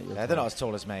reason then. Yeah, they're not as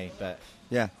tall as me, but...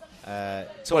 Yeah.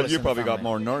 Well, you probably got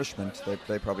more nourishment.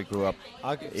 They probably grew up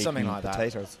something like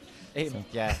potatoes.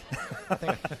 Yeah. I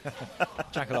think I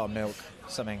drank a lot of milk.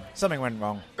 Something went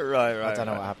wrong. Right. I don't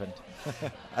know what happened.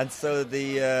 And so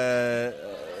the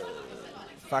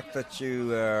fact that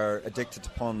you are addicted to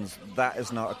puns, that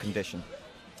is not a condition.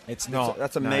 It's not.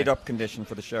 That's a made-up condition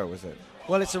for the show, is it?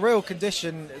 Well, it's a real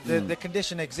condition. The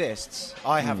condition exists.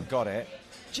 I haven't got it.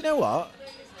 Do you know what?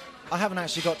 I haven't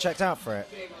actually got checked out for it.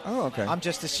 Oh, okay. I'm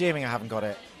just assuming I haven't got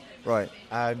it. Right.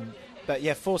 But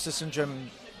yeah, Forster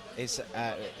syndrome is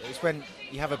when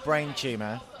you have a brain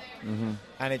tumour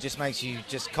and it just makes you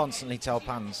just constantly tell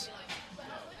puns.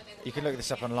 You can look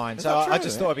this up online. Is so that true, I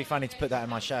just thought it'd be funny to put that in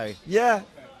my show. Yeah.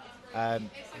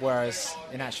 Whereas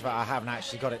in actual fact, I haven't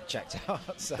actually got it checked out.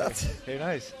 So who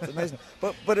knows? It's amazing.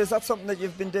 But is that something that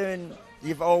you've been doing?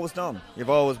 You've always done.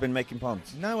 You've always been making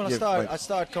puns. No, well, I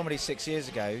started comedy 6 years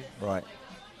ago. Right.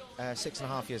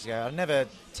 6.5 years ago. I've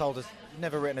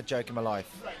never written a joke in my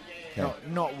life. Okay.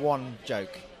 Not one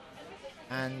joke.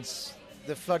 And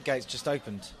the floodgates just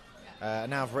opened.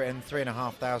 Now I've written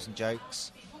 3,500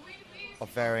 jokes of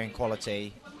varying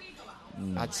quality.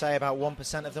 I'd say about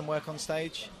 1% of them work on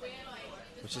stage,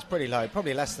 which is pretty low.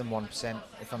 Probably less than 1%,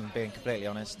 if I'm being completely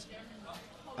honest.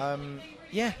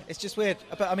 Yeah, it's just weird.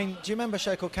 But I mean, do you remember a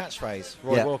show called Catchphrase?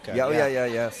 Roy Walker.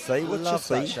 Yeah. Say what you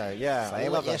see. That show. Yeah, I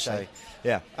love that show.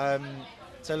 Yeah.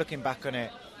 So looking back on it,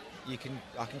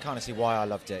 I can kind of see why I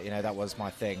loved it. That was my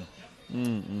thing.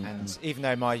 And even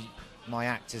though my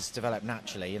act has developed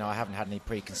naturally, I haven't had any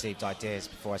preconceived ideas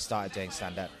before I started doing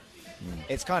stand-up.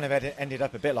 It's kind of ended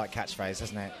up a bit like Catchphrase,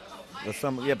 hasn't it?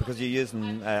 Because you're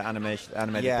using animated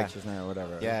pictures now or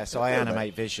whatever. Yeah, so I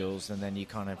animate visuals and then you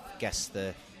kind of guess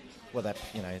the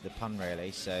pun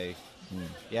really. So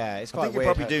yeah, it's quite I think weird.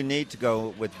 You probably do need to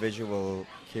go with visual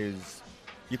cues.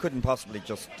 You couldn't possibly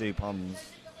just do puns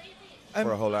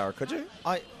for a whole hour, could you?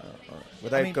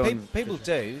 People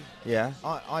do. Yeah.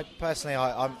 I personally,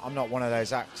 I'm not one of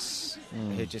those acts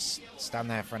who just stand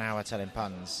there for an hour telling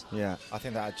puns. Yeah. I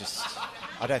don't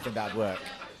think that'd work.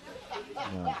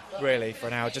 No. Really, for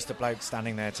an hour, just a bloke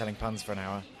standing there telling puns for an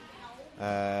hour.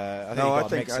 I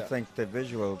think the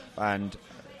visual and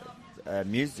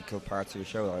musical parts of your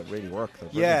show really work.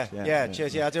 Yeah.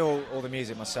 Cheers. Yeah, I do all the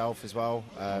music myself as well.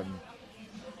 All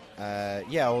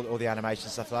the animation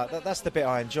stuff like that. That's the bit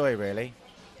I enjoy, really.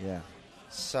 Yeah.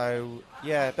 So,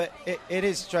 yeah, but it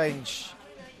is strange.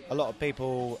 A lot of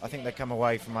people, I think they come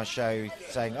away from my show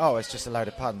saying, oh, it's just a load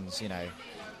of puns,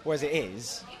 whereas it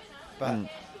is. But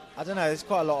I don't know, there's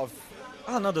quite a lot of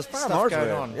Oh no, there's far stuff more going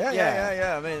to it. on.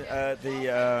 Yeah. I mean,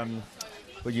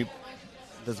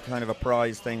 there's a kind of a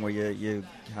prize thing where you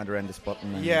hand around this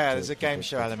button. And there's a game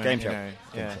show element. Game show. You know,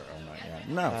 Game show. Oh, right,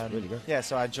 yeah. No, it's really good. Yeah,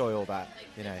 so I enjoy all that.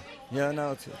 You know. Yeah,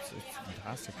 no, it's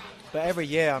fantastic. But every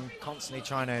year I'm constantly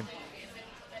trying to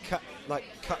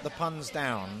cut the puns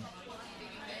down,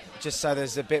 just so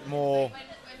there's a bit more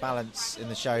balance in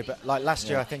the show. But like last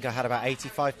year, I think I had about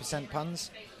 85%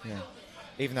 puns. Yeah.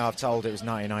 Even though I've told it was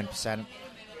 99%.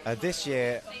 This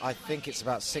year, I think it's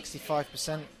about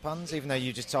 65% puns, even though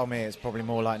you just told me it's probably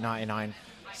more like 99.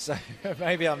 So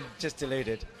maybe I'm just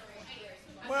deluded.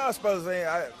 Well, I suppose,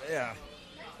 yeah.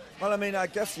 Well, I mean, I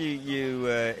guess you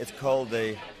it's called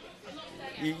you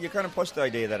kind of push the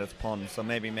idea that it's puns, so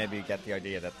maybe you get the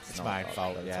idea that It's my own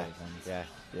fault, yeah.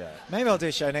 Yeah. Maybe I'll do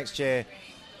a show next year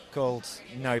called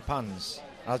No Puns.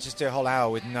 I'll just do a whole hour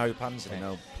with no puns in it.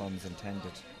 No puns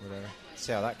intended. Whatever.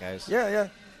 See how that goes. Yeah.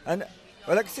 And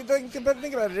well, like, see, the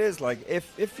thing about it is, like,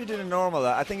 if you did a normal,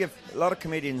 I think if a lot of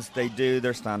comedians, they do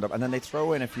their stand-up and then they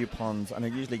throw in a few puns and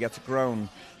it usually gets grown.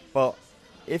 But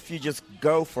if you just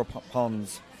go for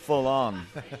puns full on,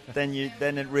 then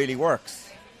it really works.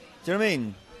 Do you know what I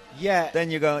mean? Yeah.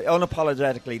 Then you go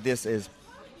unapologetically. This is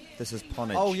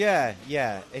punnage. Oh yeah.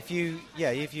 If you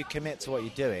commit to what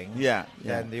you're doing,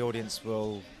 then the audience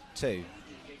will too.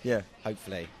 Yeah.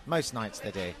 Hopefully, most nights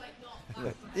they do.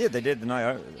 Yeah, they did the night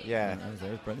out. Yeah.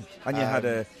 That was brilliant. And you had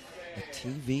a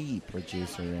TV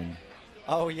producer in.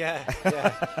 Oh yeah.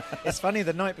 It's funny.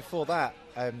 The night before that,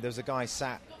 there was a guy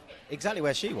sat exactly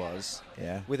where she was.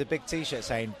 Yeah. With a big T-shirt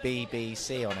saying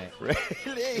BBC on it.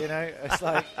 Really? You know, it's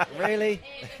like really.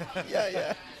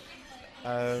 Yeah.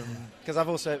 Because I've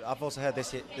also heard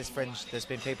this fringe. There's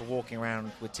been people walking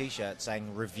around with T-shirts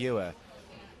saying "reviewer"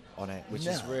 on it, which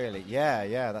is really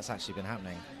that's actually been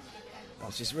happening.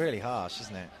 Which is really harsh,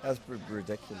 isn't it? That's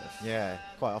ridiculous. Yeah,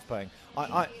 quite off-putting.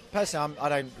 I personally, I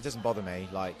don't. It doesn't bother me.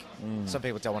 Like some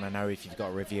people don't want to know if you've got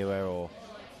a reviewer or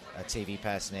a TV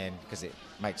person in because it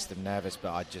makes them nervous.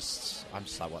 But I'm just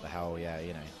like, what the hell? Yeah,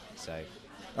 you know. So.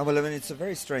 Oh, well, I mean, it's a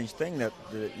very strange thing that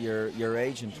your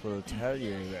agent will tell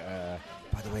you.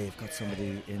 By the way, you've got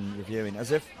somebody in reviewing, as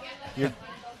if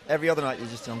every other night you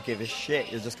just don't give a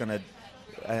shit. You're just going to.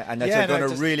 And that you're going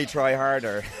to really try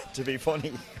harder to be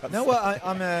funny. No, well,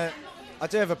 I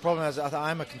do have a problem.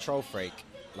 I'm a control freak.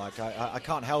 Like, I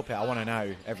can't help it. I want to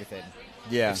know everything.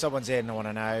 Yeah. If someone's in, I want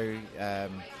to know.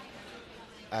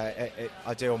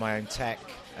 I do all my own tech.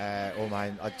 I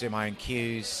do my own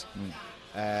cues.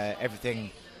 Everything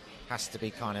has to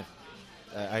be kind of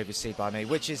overseen by me,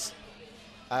 which is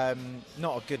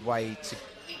not a good way to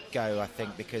go, I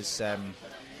think, because...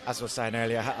 as I was saying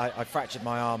earlier, I fractured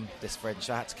my arm this fringe,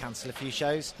 so I had to cancel a few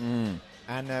shows.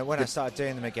 And when I started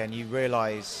doing them again, you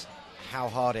realise how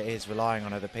hard it is relying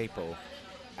on other people,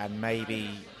 and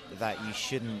maybe that you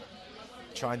shouldn't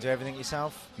try and do everything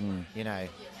yourself, you know.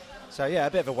 So, yeah, a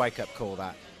bit of a wake-up call,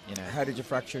 that, you know. How did you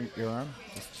fracture your arm?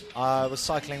 I was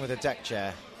cycling with a deck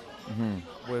chair.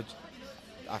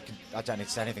 I don't need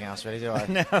to say anything else, really, do I?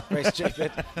 No. Very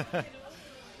stupid.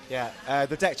 Yeah,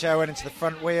 the deck chair went into the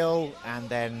front wheel, and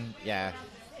then so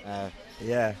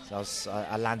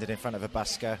I landed in front of a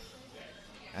busker,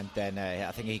 and then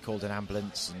I think he called an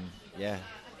ambulance, and the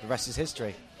rest is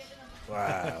history.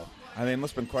 Wow. I mean, it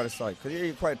must have been quite a sight, because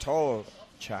you're quite a tall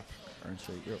chap, aren't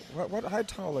you? How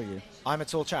tall are you? I'm a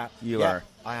tall chap. You are?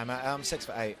 I am. I'm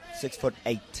 6'8".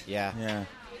 6'8". Yeah.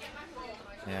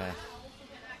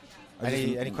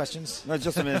 Any questions? No,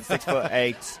 just a minute.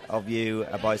 6'8" of you,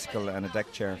 a bicycle and a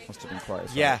deck chair must have been quite a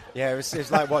sight. Yeah. It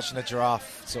was like watching a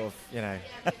giraffe sort of,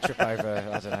 trip over.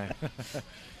 I don't know.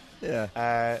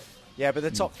 Yeah. But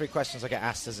the top three questions I get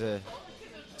asked as a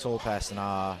tall person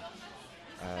are,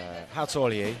 how tall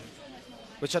are you?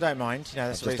 Which I don't mind.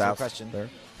 That's a reasonable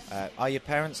question. Are your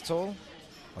parents tall?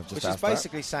 Which is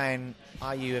basically saying,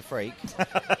 are you a freak?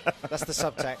 That's the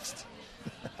subtext.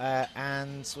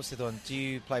 And what's the other one? Do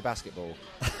you play basketball?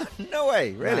 No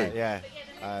way, really? Yeah.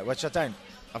 Which I don't.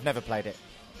 I've never played it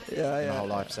my whole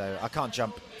life, so I can't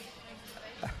jump.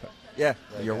 Yeah,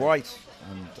 you're white,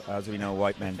 and as we know,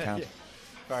 white men can't.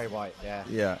 Very white, yeah.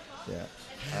 Yeah.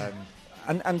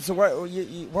 And so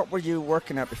what were you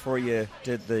working at before you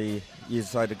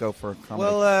decided to go for comedy?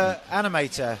 Well,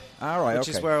 animator. All right, which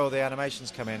is where all the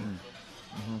animations come in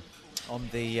on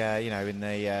the in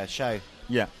the show.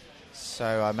 Yeah.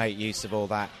 So I make use of all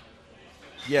that.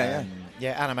 Yeah,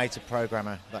 animator,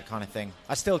 programmer, that kind of thing.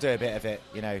 I still do a bit of it,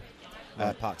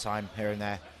 part-time here and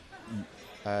there.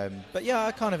 But yeah,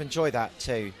 I kind of enjoy that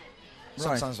too.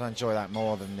 Sometimes I enjoy that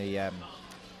more than the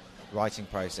writing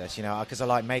process, because I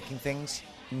like making things.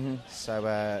 So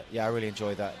I really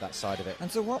enjoy that side of it.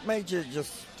 And so what made you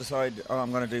just decide,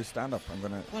 I'm going to do stand-up?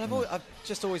 Well, I've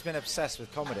just always been obsessed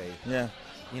with comedy. Yeah.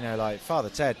 You know, like Father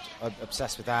Ted, I'm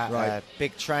obsessed with that. Right.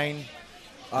 Big Train.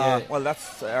 Well,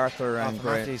 that's Arthur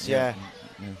Matthews,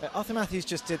 Arthur Matthews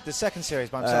just did the second series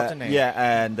by himself, didn't he? Yeah,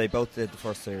 and they both did the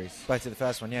first series. Both did the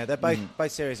first one, yeah. They're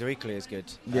both series are equally as good.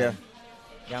 Yeah.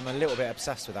 I'm a little bit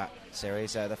obsessed with that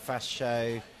series. The Fast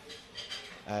Show,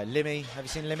 Limmy. Have you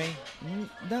seen Limmy?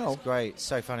 No. It's great,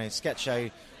 so funny. Sketch show.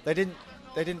 They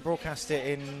didn't broadcast it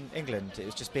in England. It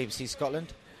was just BBC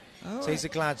Scotland. Oh, so he's a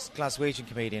Glaswegian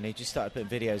comedian. He just started putting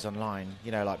videos online,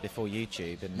 you know, like before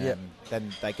YouTube, and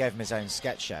then they gave him his own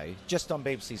sketch show just on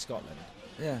BBC Scotland.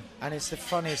 Yeah. And it's the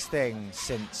funniest thing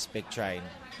since Big Train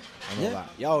and all that.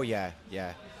 Oh yeah.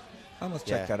 I must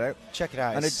check that out. Check it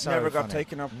out. And it's it so never got funny.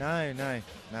 taken up. No.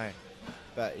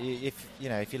 But if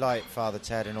you like Father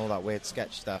Ted and all that weird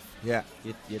sketch stuff,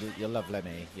 you'll love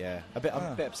Lemmy. Yeah, I'm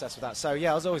a bit obsessed with that. So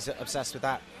I was always obsessed with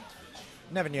that.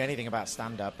 Never knew anything about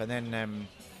stand-up, and then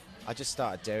I just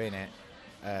started doing it.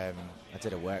 I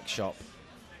did a workshop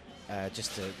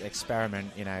just to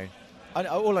experiment. You know,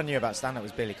 all I knew about stand-up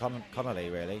was Billy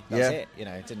Connolly. Really, that's it. You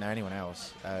know, didn't know anyone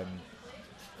else.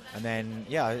 And then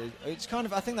it's kind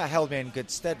of, I think that held me in good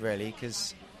stead really,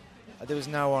 because there was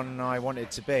no one I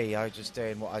wanted to be. I was just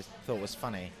doing what I thought was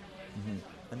funny.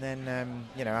 And then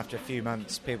after a few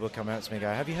months, people would come up to me and go,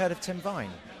 "Have you heard of Tim Vine?"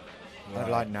 Right. I'd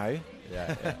be like, "No."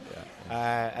 Yeah.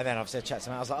 And then obviously I chat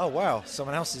to him. I was like, "Oh wow,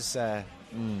 someone else is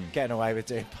getting away with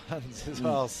doing puns as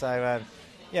well." So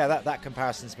that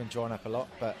comparison's been drawn up a lot.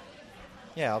 But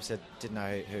obviously I didn't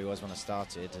know who he was when I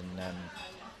started, and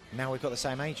now we've got the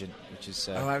same agent, which is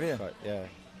have you?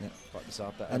 Quite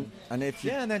bizarre. But, and if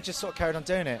you and then just sort of carried on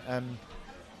doing it.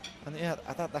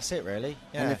 That's it really.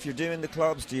 Yeah. And if you're doing the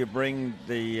clubs, do you bring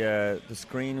the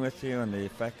screen with you and the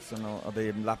effects and all, or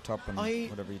the laptop and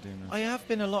whatever you do now? I have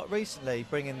been a lot recently,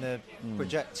 bringing the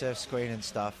projector screen and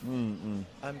stuff.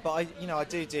 But I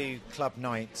do club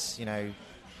nights. You know,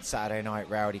 Saturday night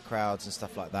rowdy crowds and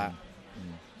stuff like that.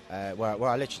 Where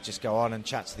I literally just go on and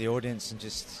chat to the audience and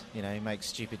just make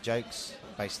stupid jokes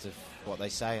based of what they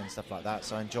say and stuff like that.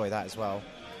 So I enjoy that as well.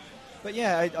 But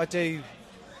I do.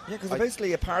 Yeah, because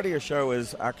basically a part of your show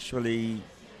is actually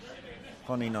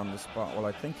punning on the spot. Well,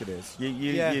 I think it is.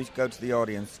 You go to the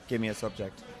audience, give me a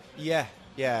subject. Yeah.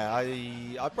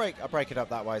 I break it up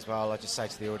that way as well. I just say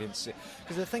to the audience,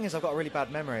 because the thing is, I've got a really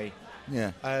bad memory.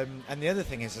 Yeah. And the other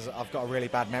thing is I've got a really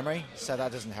bad memory, so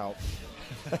that doesn't help.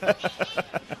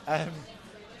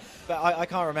 But I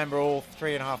can't remember all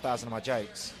 3,500 of my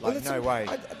jokes. No way.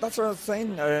 That's what I was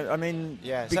saying.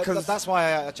 Because so that's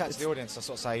why I chat to the audience. I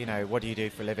sort of say, what do you do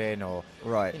for a living, or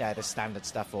the standard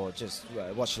stuff, or just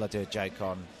what shall I do a joke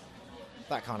on,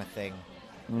 that kind of thing.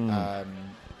 And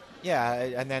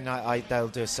then they'll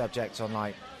do a subject on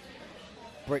like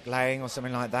bricklaying or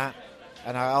something like that,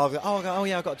 and I'll go,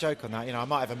 I've got a joke on that. I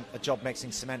might have a job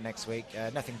mixing cement next week.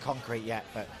 Nothing concrete yet,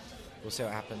 but we'll see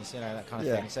what happens, that kind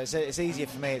of thing. So it's easier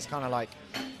for me. It's kind of like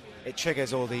it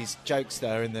triggers all these jokes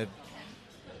that are in the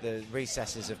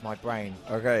recesses of my brain.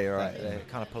 Okay, right.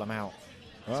 Kind of pull them out.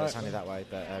 Right, so it's handy that way.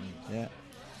 But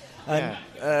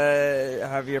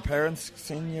have your parents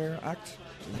seen your act?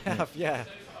 Yeah.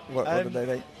 What did they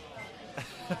think?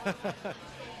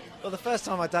 Well, the first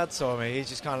time my dad saw me, he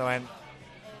just kind of went.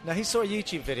 No, he saw a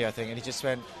YouTube video, I think, and he just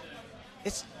went,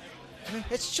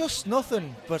 It's just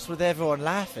nothing, but with everyone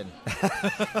laughing.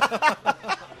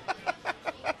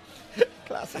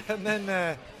 Classic. And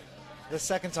then the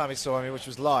second time he saw me, which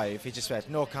was live, he just went,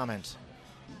 "No comment,"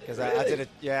 because I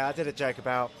did a joke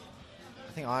about,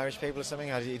 I think, Irish people or something.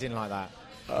 He didn't like that.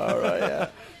 All right, yeah.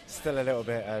 Still a little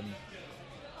bit.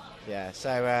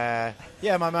 So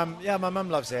my mum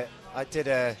loves it. I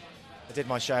did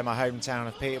my show in my hometown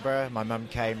of Peterborough. My mum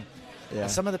came. Yeah.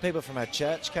 And some of the people from her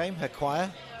church came, her choir.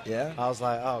 Yeah. I was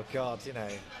like, oh God, I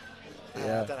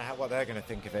don't know what they're going to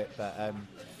think of it, but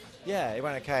it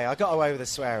went okay. I got away with the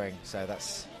swearing, so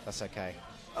that's okay.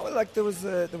 Oh, well, like there was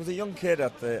a young kid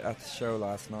at the show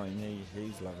last night. And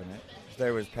he's loving it.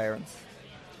 There were his parents.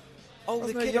 Oh,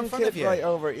 Wasn't the kid young in front of you, right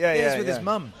over. Yeah, he was with his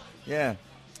mum. Yeah.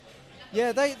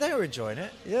 Yeah, they were enjoying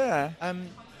it. Yeah.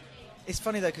 It's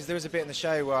funny though, because there was a bit in the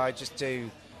show where I just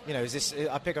do,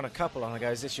 I pick on a couple and I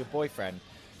go, "Is this your boyfriend?"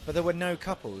 But there were no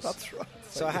couples. That's right.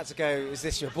 So I had to go, "Is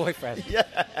this your boyfriend?"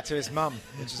 To his mum,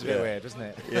 which is a bit weird, wasn't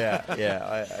it?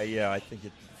 I think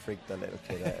it freaked the little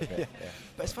kid out a bit. Yeah.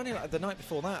 But it's funny, like, the night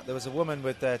before that, there was a woman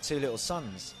with two little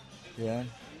sons. Yeah.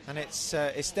 And it's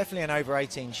definitely an over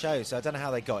 18 show, so I don't know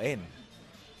how they got in.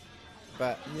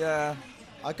 But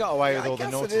I got away with all the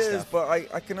naughty stuff. stuff.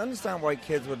 But I can understand why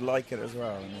kids would like it as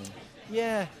well. I mean,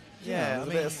 Yeah. There's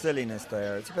a bit of silliness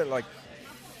there. It's a bit like...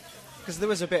 Because there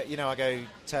was a bit, I go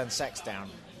turn sex down.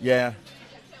 Yeah.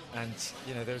 And,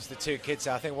 there was the two kids.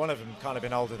 I think one of them kind of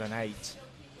been older than 8.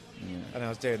 Yeah. And I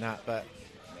was doing that, but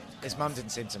his mum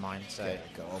didn't seem to mind, so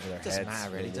go over their it doesn't heads,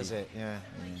 matter really, does it? Yeah.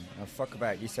 Oh, fuck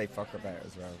about. You say fuck about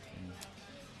as well.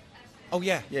 Oh,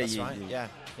 yeah. Yeah, that's right.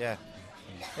 Yeah.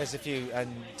 There's a few, and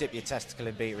dip your testicle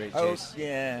in beetroot juice.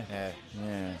 Yeah.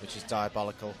 Which is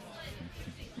diabolical.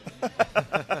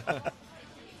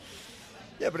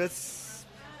 Yeah, but it's...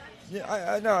 Yeah,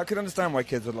 I know. I can understand why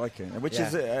kids would like it, which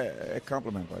is a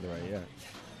compliment, by the way.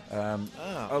 Yeah.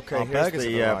 Okay, here's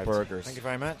the burgers. Thank you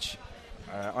very much.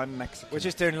 I'm Mexican. We're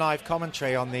just doing live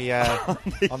commentary on the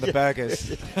on the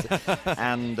burgers,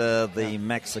 and the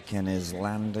Mexican is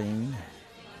landing.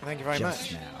 Thank you very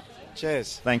much. Now.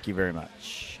 Cheers. Thank you very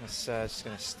much. Just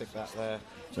going to stick that there.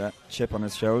 Is that chip on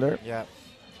his shoulder? Yeah.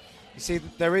 You see,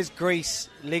 there is grease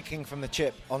leaking from the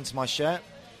chip onto my shirt.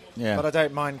 Yeah. But I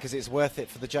don't mind because it's worth it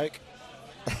for the joke.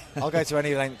 I'll go to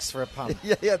any lengths for a pun.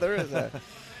 yeah, there is.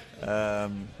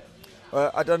 Well,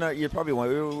 I don't know. You probably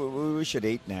want. We should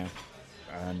eat now.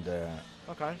 And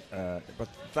okay. But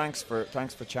thanks for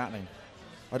chatting.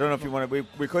 I don't know if you want to.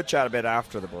 We could chat a bit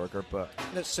after the burger, but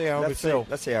let's see how we feel.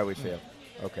 Let's see how we feel.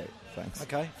 Okay. Thanks.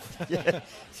 Okay. Yeah.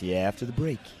 See you after the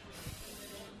break.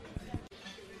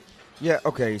 Yeah.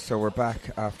 Okay. So we're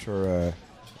back after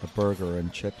a burger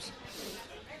and chips.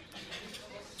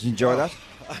 Did you enjoy that?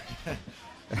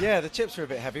 Yeah, the chips were a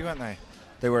bit heavy, weren't they?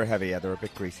 They were heavy, yeah. They were a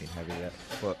bit greasy and heavy, yeah.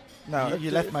 But no,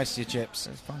 you left most of your chips.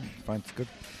 It's fine. It's good.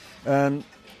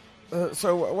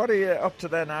 So, what are you up to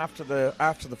then after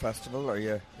the festival? Are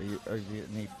you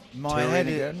my head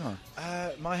again?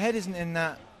 My head isn't in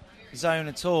that zone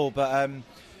at all, but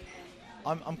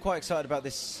I'm quite excited about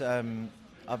this.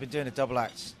 I've been doing a double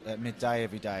act at midday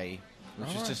every day,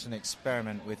 which is just an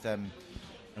experiment with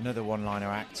another one-liner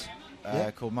act.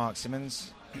 Called Mark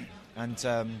Simmons, and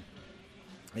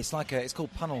it's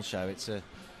called Punnel Show. It's a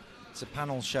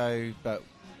panel show, but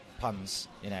puns,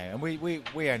 And we're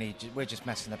just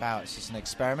messing about. It's just an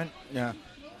experiment. Yeah.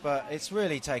 But it's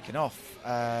really taken off.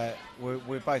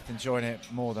 We're both enjoying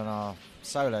it more than our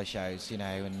solo shows,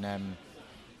 and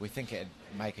we think it'd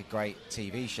make a great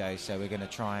TV show. So we're going to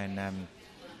try and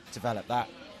develop that.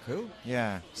 Cool.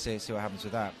 Yeah. See what happens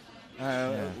with that.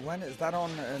 When is that on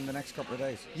in the next couple of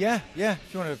days? Yeah.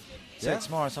 If you want to say it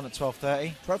tomorrow, it's on at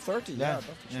 12:30. 12:30. Yeah.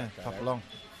 Pop along.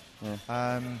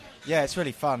 Yeah. It's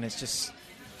really fun. It's just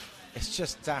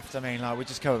daft. I mean, we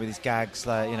just come up with these gags.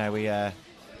 We'll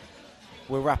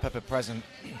wrap up a present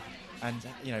and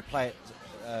play it,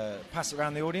 pass it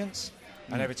around the audience,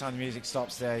 and every time the music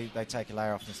stops, they take a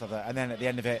layer off and stuff like that. And then at the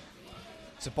end of it,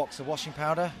 it's a box of washing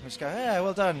powder. We just go, "Yeah,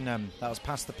 well done. That was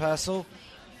past the Purcell."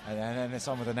 And then it's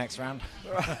on with the next round.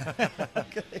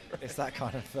 Okay, It's that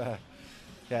kind of,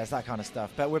 it's that kind of stuff.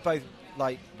 But we're both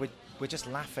we're just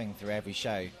laughing through every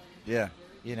show. Yeah.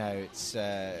 It's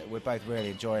we're both really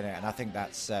enjoying it, and I think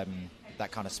that's that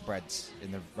kind of spreads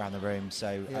around the room.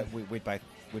 So we both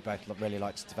really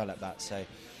like to develop that. So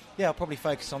yeah, I'll probably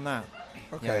focus on that.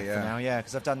 Okay. For now,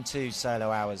 because I've done 2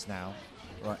 solo hours now.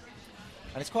 Right.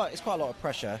 And it's quite a lot of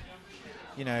pressure.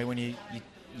 When you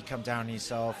come down on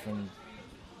yourself and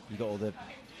you got all the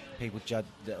people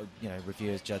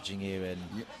reviewers judging you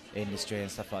and industry and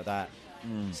stuff like that.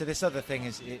 So this other thing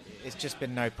it's just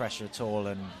been no pressure at all,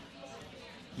 and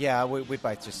we're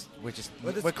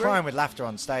crying with laughter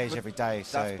on stage every day.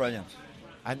 So that's brilliant.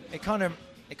 And it kind of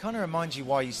reminds you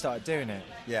why you started doing it.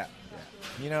 Yeah.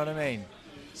 You know what I mean?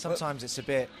 Sometimes it's a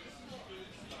bit.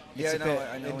 I know.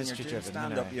 When you're industry doing driven.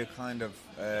 stand-up, you kind of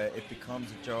it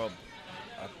becomes a job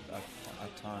at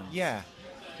times. Yeah.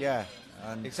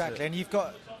 And exactly, and you've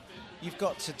got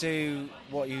to do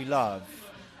what you love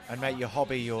and make your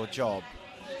hobby your job,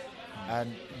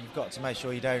 and you've got to make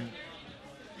sure you don't.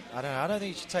 I don't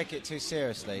think you should take it too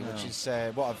seriously, which is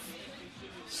what I've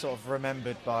sort of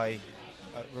reminded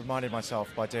myself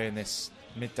by doing this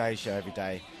midday show every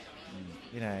day.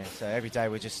 So every day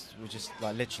we're just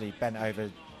like literally bent over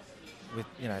with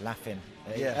laughing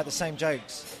at the same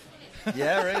jokes.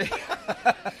 Yeah, really.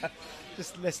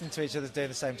 Just listening to each other doing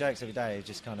the same jokes every day,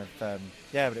 just kind of, but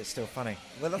it's still funny.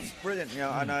 Well, that's brilliant.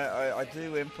 And I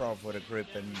do improv with a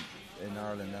group in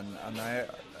Ireland, and I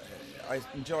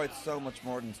enjoy it so much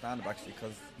more than stand-up actually,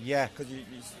 because you,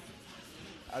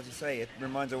 as you say, it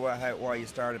reminds you why you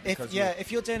started. Because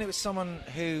if you're doing it with someone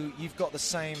who you've got the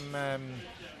same,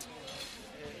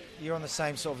 you're on the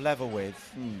same sort of level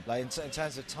with, like in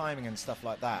terms of timing and stuff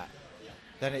like that,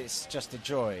 then it's just a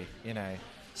joy,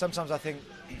 sometimes I think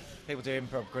people do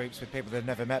improv groups with people they've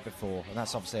never met before, and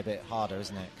that's obviously a bit harder,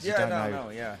 isn't it? 'Cause you don't know,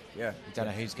 yeah. You don't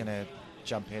know who's going to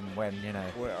jump in when, you know.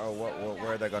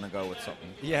 Where they're going to go with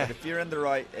something. Yeah. But if you're in the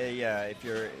right, if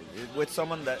you're with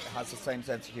someone that has the same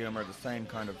sense of humour, the same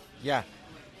kind of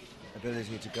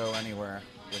ability to go anywhere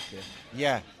with you.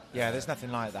 Yeah, there's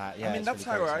nothing like that. Yeah, I mean, that's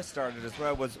really how crazy. I started as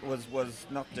well, was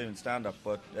not doing stand-up,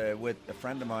 but with a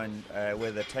friend of mine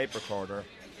with a tape recorder,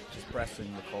 just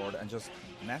pressing record and just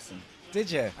messing.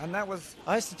 Did you? And that was...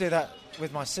 I used to do that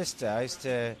with my sister.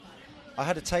 I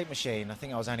had a tape machine. I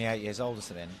think I was only 8 years old or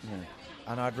something.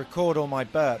 And I'd record all my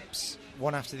burps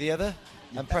one after the other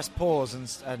and press pause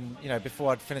and you know,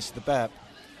 before I'd finish the burp.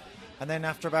 And then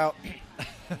after about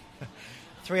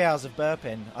 3 hours of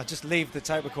burping, I'd just leave the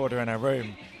tape recorder in her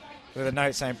room with a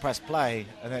note saying press play,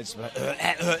 and then it's like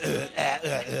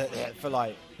for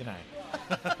like, you know.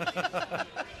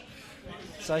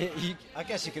 So I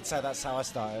guess you could say that's how I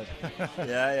started.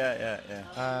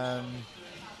 Yeah.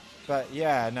 But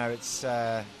yeah, no, it's.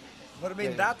 But I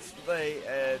mean, that's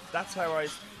how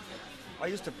I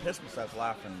used to piss myself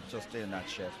laughing just doing that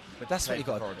shit. But that's what you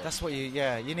got. That's what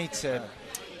you need to.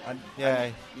 And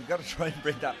you've got to try and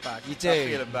bring that back. You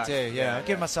do. I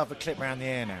give myself a clip around the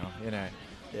ear now. You know.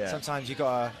 Yeah. Sometimes you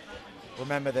got to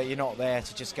remember that you're not there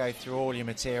to just go through all your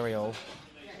material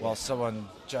while someone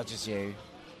judges you,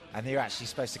 and you're actually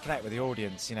supposed to connect with the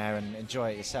audience, you know, and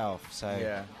enjoy it yourself. So.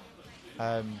 Yeah.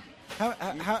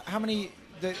 How many?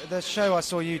 The show I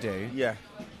saw you do. Yeah.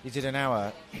 You did an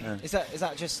hour. Yeah. Is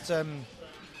that just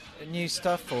new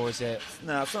stuff, or is it?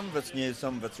 No, some of it's new,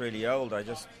 some of it's really old. I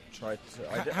just tried to...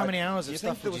 How many hours of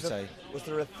stuff would you say? Was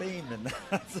there a theme in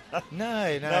that?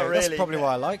 No, not really. That's probably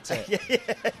why I liked it.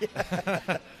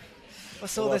 Yeah.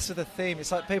 What's all this with the theme?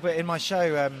 It's like people in my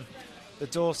show, the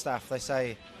door staff, they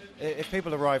say, if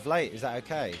people arrive late, is that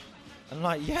okay? And I'm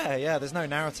like, yeah, there's no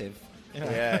narrative. You know?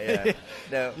 Yeah.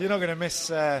 No. You're not going to miss...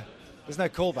 there's no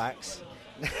callbacks.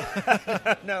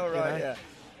 No, right, you know? yeah.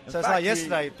 So it's like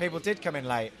yesterday, people did come in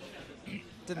late,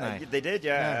 didn't they? They did,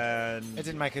 yeah. It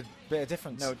didn't make a bit of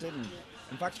difference. No, it didn't.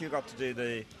 In fact, you got to do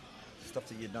the stuff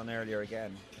that you'd done earlier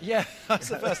again. Yeah, that's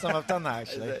the first time I've done that,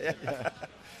 actually. Is it? Yeah.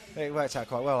 It worked out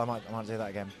quite well. I might do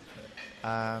that again.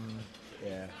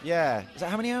 Yeah. So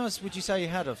how many hours would you say you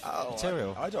had of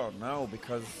material? I don't know,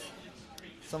 because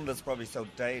some of it's probably so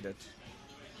dated.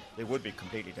 They would be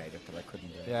completely dated, but I couldn't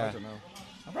do it. Yeah. I don't know.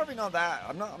 I'm probably not that.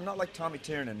 I'm not like Tommy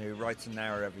Tiernan, who writes an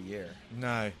hour every year.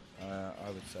 No. I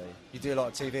would say. You do a lot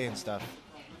of TV and stuff.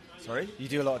 Sorry? You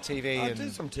do a lot of TV I and do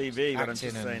some TV, but I'm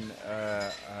just and saying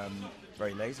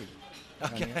very lazy.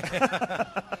 Okay.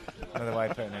 Another way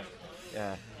of putting it.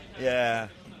 Yeah. Yeah.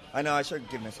 I know, I should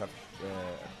give myself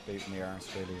a boot in the arse,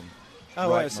 really.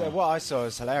 What I saw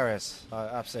was hilarious. I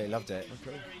absolutely loved it.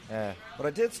 Okay. Yeah. But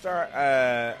I did start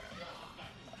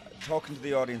talking to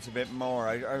the audience a bit more.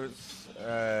 I was,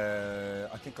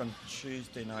 I think on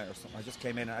Tuesday night or something, I just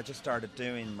came in and I just started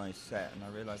doing my set, and I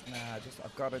realised,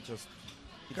 I've got to just...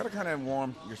 You got to kind of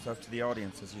warm yourself to the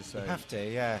audience, as you say. You have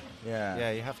to, yeah.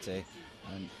 Yeah, you have to.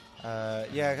 And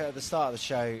at the start of the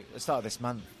show, the start of this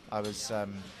month, I was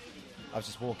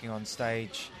just walking on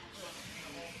stage,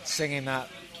 singing that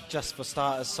Just for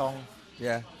Starters song.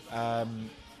 Yeah.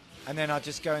 And then I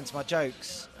just go into my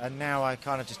jokes, and now I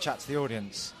kind of just chat to the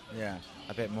audience. Yeah.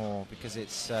 A bit more, because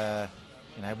it's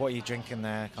what are you drinking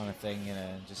there, kind of thing.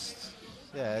 It's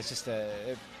just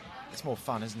it's more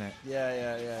fun, isn't it?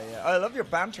 Yeah. I love your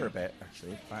banter a bit,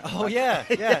 actually.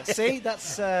 Yeah. See,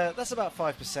 that's about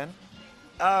 5%.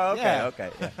 Oh, okay, Yeah. okay.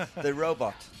 Yeah. The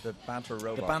robot, the banter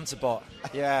robot. The banter bot.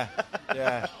 Yeah.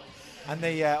 And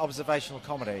the observational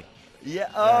comedy. Yeah.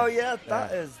 Oh, yeah.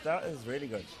 That is really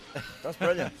good. That's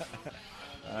brilliant.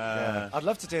 I'd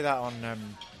love to do that on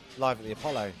Live at the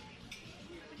Apollo.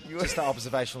 Just that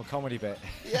observational comedy bit.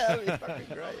 Yeah, it'd be fucking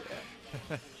great.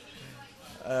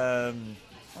 Yeah.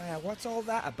 Wow, what's all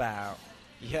that about?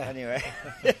 Yeah. Anyway.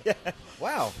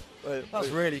 Wow. That was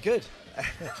really good.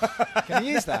 Can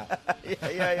you use that?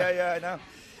 Yeah, I know.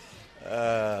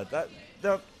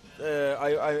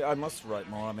 I must write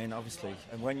more. I mean, obviously,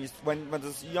 and when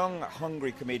there's young,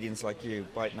 hungry comedians like you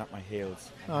biting at my heels.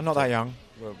 No, I'm not that young.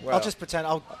 Well, I'll just pretend.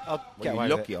 I'll get away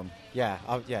you with look it. young. Yeah,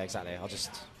 exactly.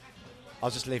 I'll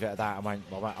just leave it at that. I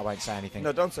won't say anything.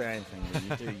 No, don't say anything.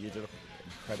 You do look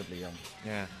incredibly young.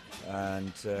 Yeah.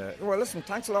 And well, listen,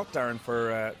 thanks a lot, Darren,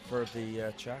 for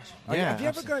the chat. Yeah, have you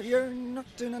ever got? You're not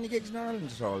doing any gigs in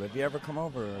Ireland at all. Have you ever come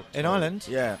over? In Ireland?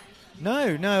 Yeah.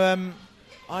 No.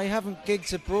 I haven't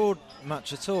gigged abroad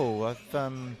much at all. I've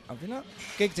Have you not?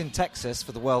 gigged in Texas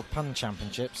for the World Pun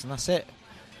Championships, and that's it.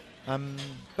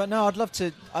 But no, I'd love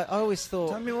to. I always thought.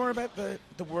 Tell me more about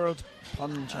the World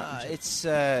Pun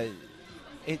Championship.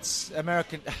 It's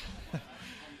American.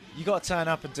 You got to turn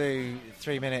up and do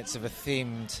 3 minutes of a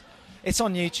themed. It's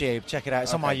on YouTube. Check it out.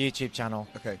 It's on my YouTube channel.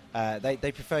 Okay.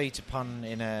 They prefer you to pun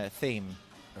in a theme.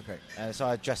 Okay. So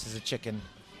I dressed as a chicken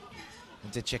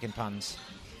and did chicken puns.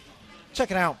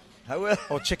 Check it out. I will.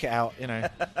 Or check it out.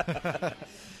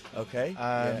 Okay.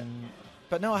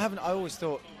 But no, I haven't. I always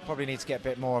thought probably need to get a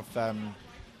bit more of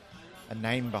a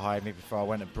name behind me before I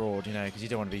went abroad, because you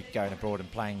don't want to be going abroad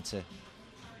and playing to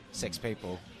 6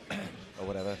 people or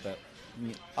whatever. But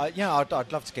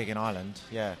I'd love to gig in Ireland.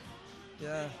 Yeah.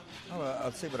 Yeah.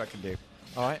 I'll see what I can do.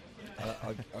 All right.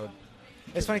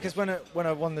 It's funny because when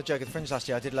I won the Joke of the Fringe last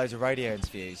year, I did loads of radio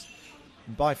interviews.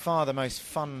 And by far the most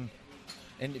fun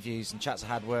interviews and chats I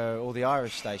had were all the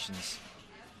Irish stations,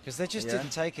 because they just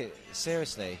didn't take it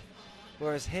seriously.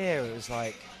 Whereas here it was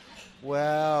like,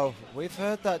 well, we've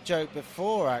heard that joke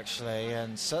before actually,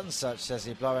 and such says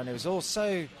he blow, and it was all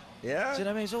so. Yeah. Do you know what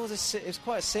I mean? It was all this. It was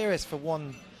quite serious for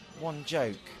one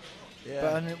joke.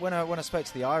 Yeah. But when I spoke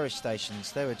to the Irish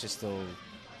stations, they were just all.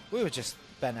 We were just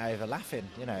bent over laughing,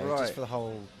 just for the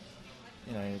whole,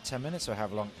 10 minutes or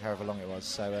however long it was.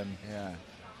 So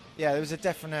there was a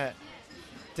definite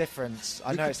difference.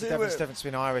 I noticed the difference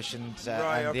between Irish and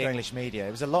the English media.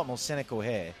 It was a lot more cynical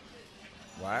here.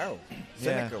 Wow,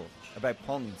 cynical about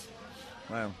puns.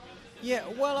 Wow. Yeah,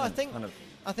 well, I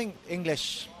think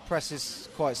English press is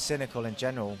quite cynical in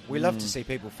general. We love to see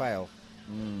people fail,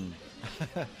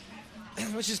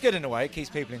 which is good in a way. It keeps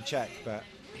people in check. But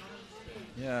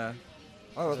yeah,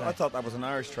 I thought that was an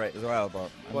Irish trait as well.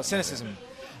 But what, cynicism?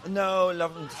 No,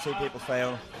 loving to see people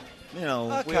fail. We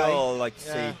all like to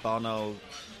see Bono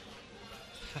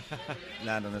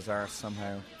land on his arse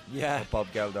somehow. Yeah, or Bob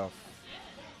Geldof.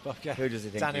 Who does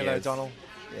he think Daniel he is? O'Donnell.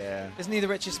 Yeah. Isn't he the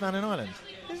richest man in Ireland?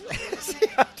 Is he?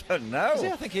 I don't know.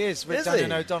 I think he is. With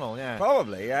Daniel O'Donnell, yeah.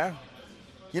 Probably, yeah.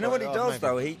 You know what he does, maybe.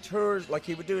 though? He tours,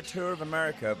 he would do a tour of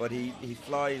America, but he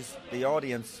flies, the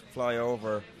audience fly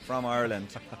over from Ireland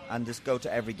and just go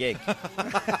to every gig.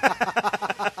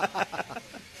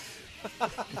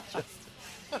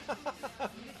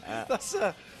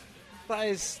 That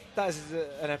is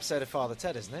an episode of Father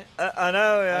Ted, isn't it? I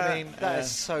know, yeah. I mean, that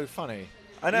is so funny.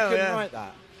 I know, you couldn't write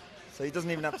that. So he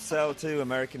doesn't even have to sell to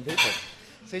American people.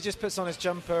 So he just puts on his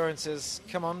jumper and says,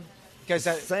 come on. Goes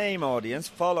out. Same audience,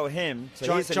 follow him. So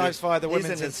drives via the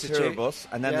Women's Institute. Tour bus,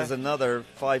 and then there's another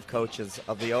 5 coaches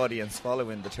of the audience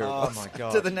following the tour bus my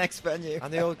God. to the next venue.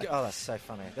 And they all that's so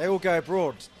funny. They all go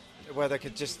abroad where they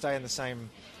could just stay in the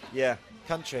same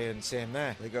country and see him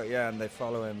there. They go, and they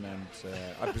follow him, and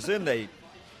I presume maybe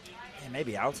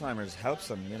Alzheimer's helps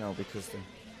them, because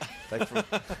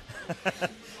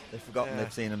they've forgotten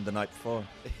they've seen him the night before.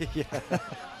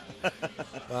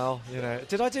 Well,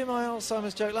 did I do my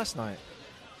Alzheimer's joke last night?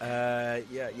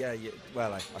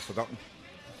 Well, I've forgotten.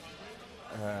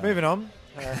 Moving on.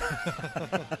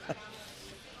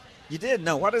 You did?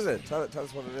 No, what is it? Tell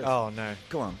us what it is. Oh, no.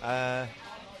 Go on.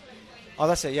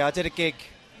 That's it. Yeah, I did a gig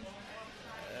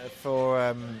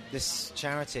for this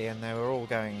charity, and they were all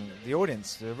going, the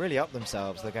audience, they were really up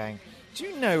themselves. They're going, do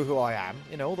you know who I am?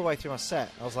 All the way through my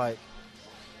set. I was like,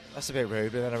 that's a bit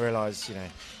rude, but then I realised, it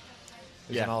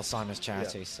was an Alzheimer's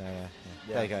charity, so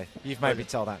there you go. You've made me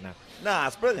tell that now. Nah,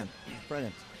 it's brilliant.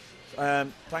 Brilliant.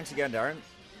 Thanks again, Darren.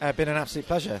 Been an absolute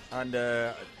pleasure. And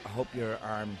I hope your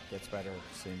arm gets better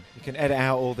soon. You can edit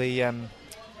out all the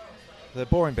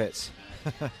boring bits.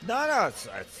 No, it's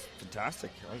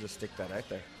fantastic. I'll just stick that out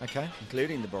there. Okay.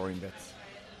 Including the boring bits.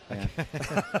 Yeah.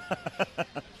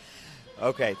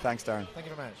 Okay, thanks, Darren. Thank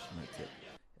you very much.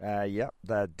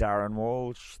 The Darren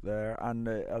Walsh there, and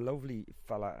a lovely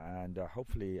fella, and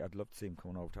hopefully I'd love to see him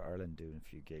coming over to Ireland doing a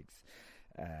few gigs.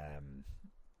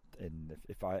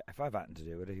 If I've anything to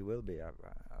do with it, he will be. I'll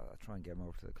try and get him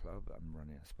over to the club I'm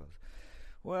running, I suppose.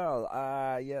 Well,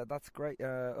 that's great.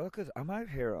 Look, I'm out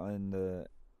here on the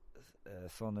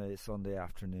Sunday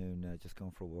afternoon, just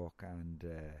going for a walk, and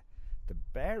the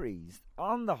berries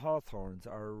on the hawthorns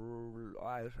are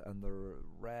out, and they're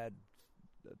red,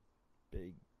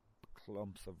 big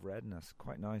clumps of redness,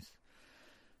 quite nice.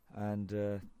 And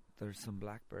there's some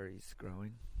blackberries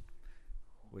growing,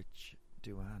 which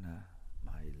Duana,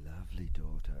 my lovely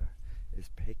daughter, is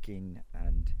picking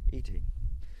and eating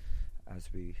as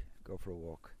we go for a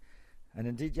walk. And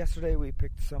indeed, yesterday we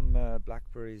picked some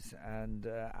blackberries and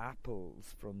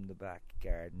apples from the back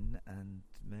garden and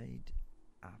made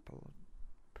apple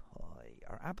pie,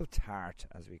 or apple tart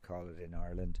as we call it in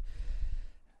Ireland.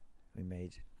 We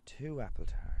made 2 apple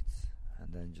tarts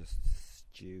and then just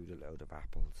stewed a load of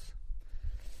apples.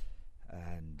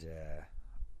 And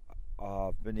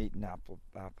I've been eating apple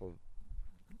tart.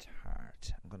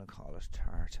 I'm going to call it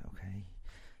tart, okay?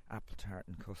 Apple tart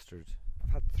and custard.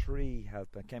 I've had 3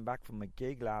 health. I came back from my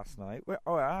gig last night.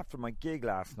 After my gig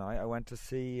last night, I went to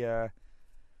see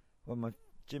my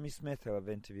Jimmy Smith, who I've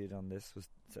interviewed on this,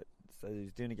 so he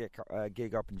was doing a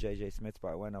gig up in JJ Smith's, but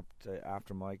I went up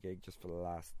after my gig just for the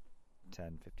last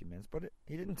 10-15 minutes. But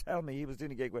he didn't tell me he was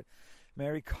doing a gig with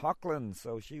Mary Coughlan,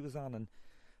 so she was on, and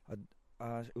it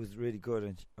was really good.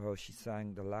 And she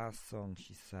sang the last song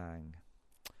she sang.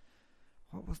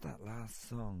 What was that last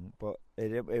song? But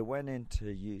it went into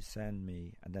You Send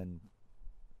Me, and then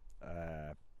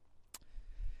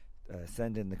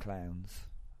Send in the Clowns.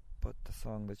 But the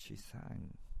song that she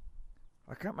sang,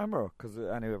 I can't remember, because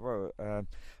anyway,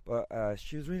 but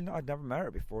she was really nice. I'd never met her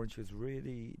before, and she was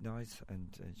really nice, and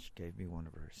she gave me one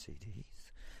of her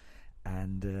CDs,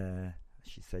 and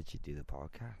she said she'd do the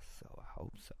podcast, so I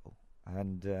hope so.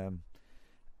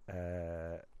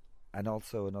 And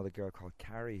also another girl called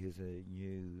Carrie, who's a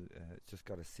new, just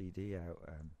got a CD out,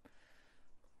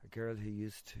 a girl who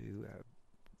used to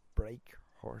break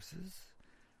horses,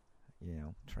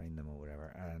 train them or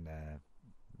whatever, and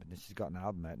she's got an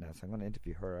album out now, so I'm going to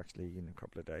interview her actually in a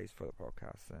couple of days for the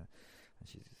podcast, and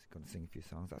she's going to sing a few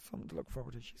songs. That's something to look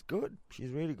forward to. She's good.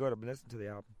 She's really good. I've been listening to the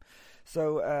album.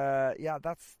 So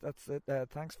that's it.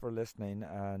 Thanks for listening,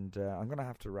 and I'm going to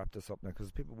have to wrap this up now,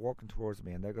 because people are walking towards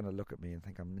me and they're going to look at me and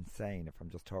think I'm insane if I'm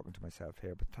just talking to myself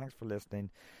here. But thanks for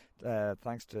listening.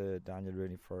 Thanks to Daniel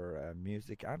Rooney for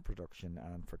music and production,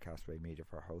 and for Castaway Media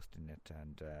for hosting it,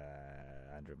 and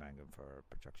Andrew Mangum for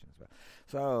production as well.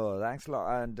 So thanks a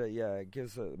lot, and give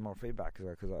us more feedback as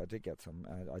well, because I did get some.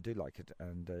 I do like it,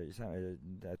 and you sent me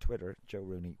Twitter, Joe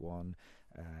Rooney1,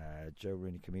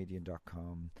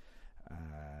 JoeRooneyComedian.com,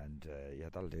 and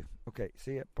that'll do. Okay,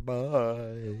 see ya.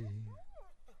 Bye-bye.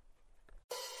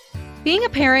 Being a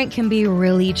parent can be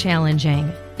really challenging.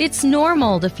 It's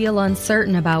normal to feel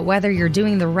uncertain about whether you're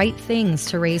doing the right things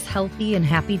to raise healthy and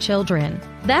happy children.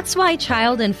 That's why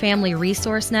Child and Family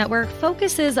Resource Network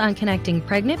focuses on connecting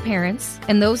pregnant parents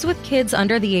and those with kids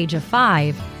under the age of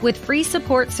 5 with free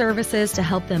support services to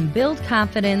help them build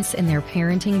confidence in their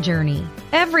parenting journey.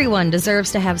 Everyone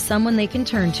deserves to have someone they can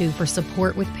turn to for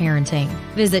support with parenting.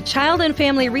 Visit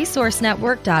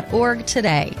childandfamilyresourcenetwork.org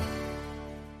today.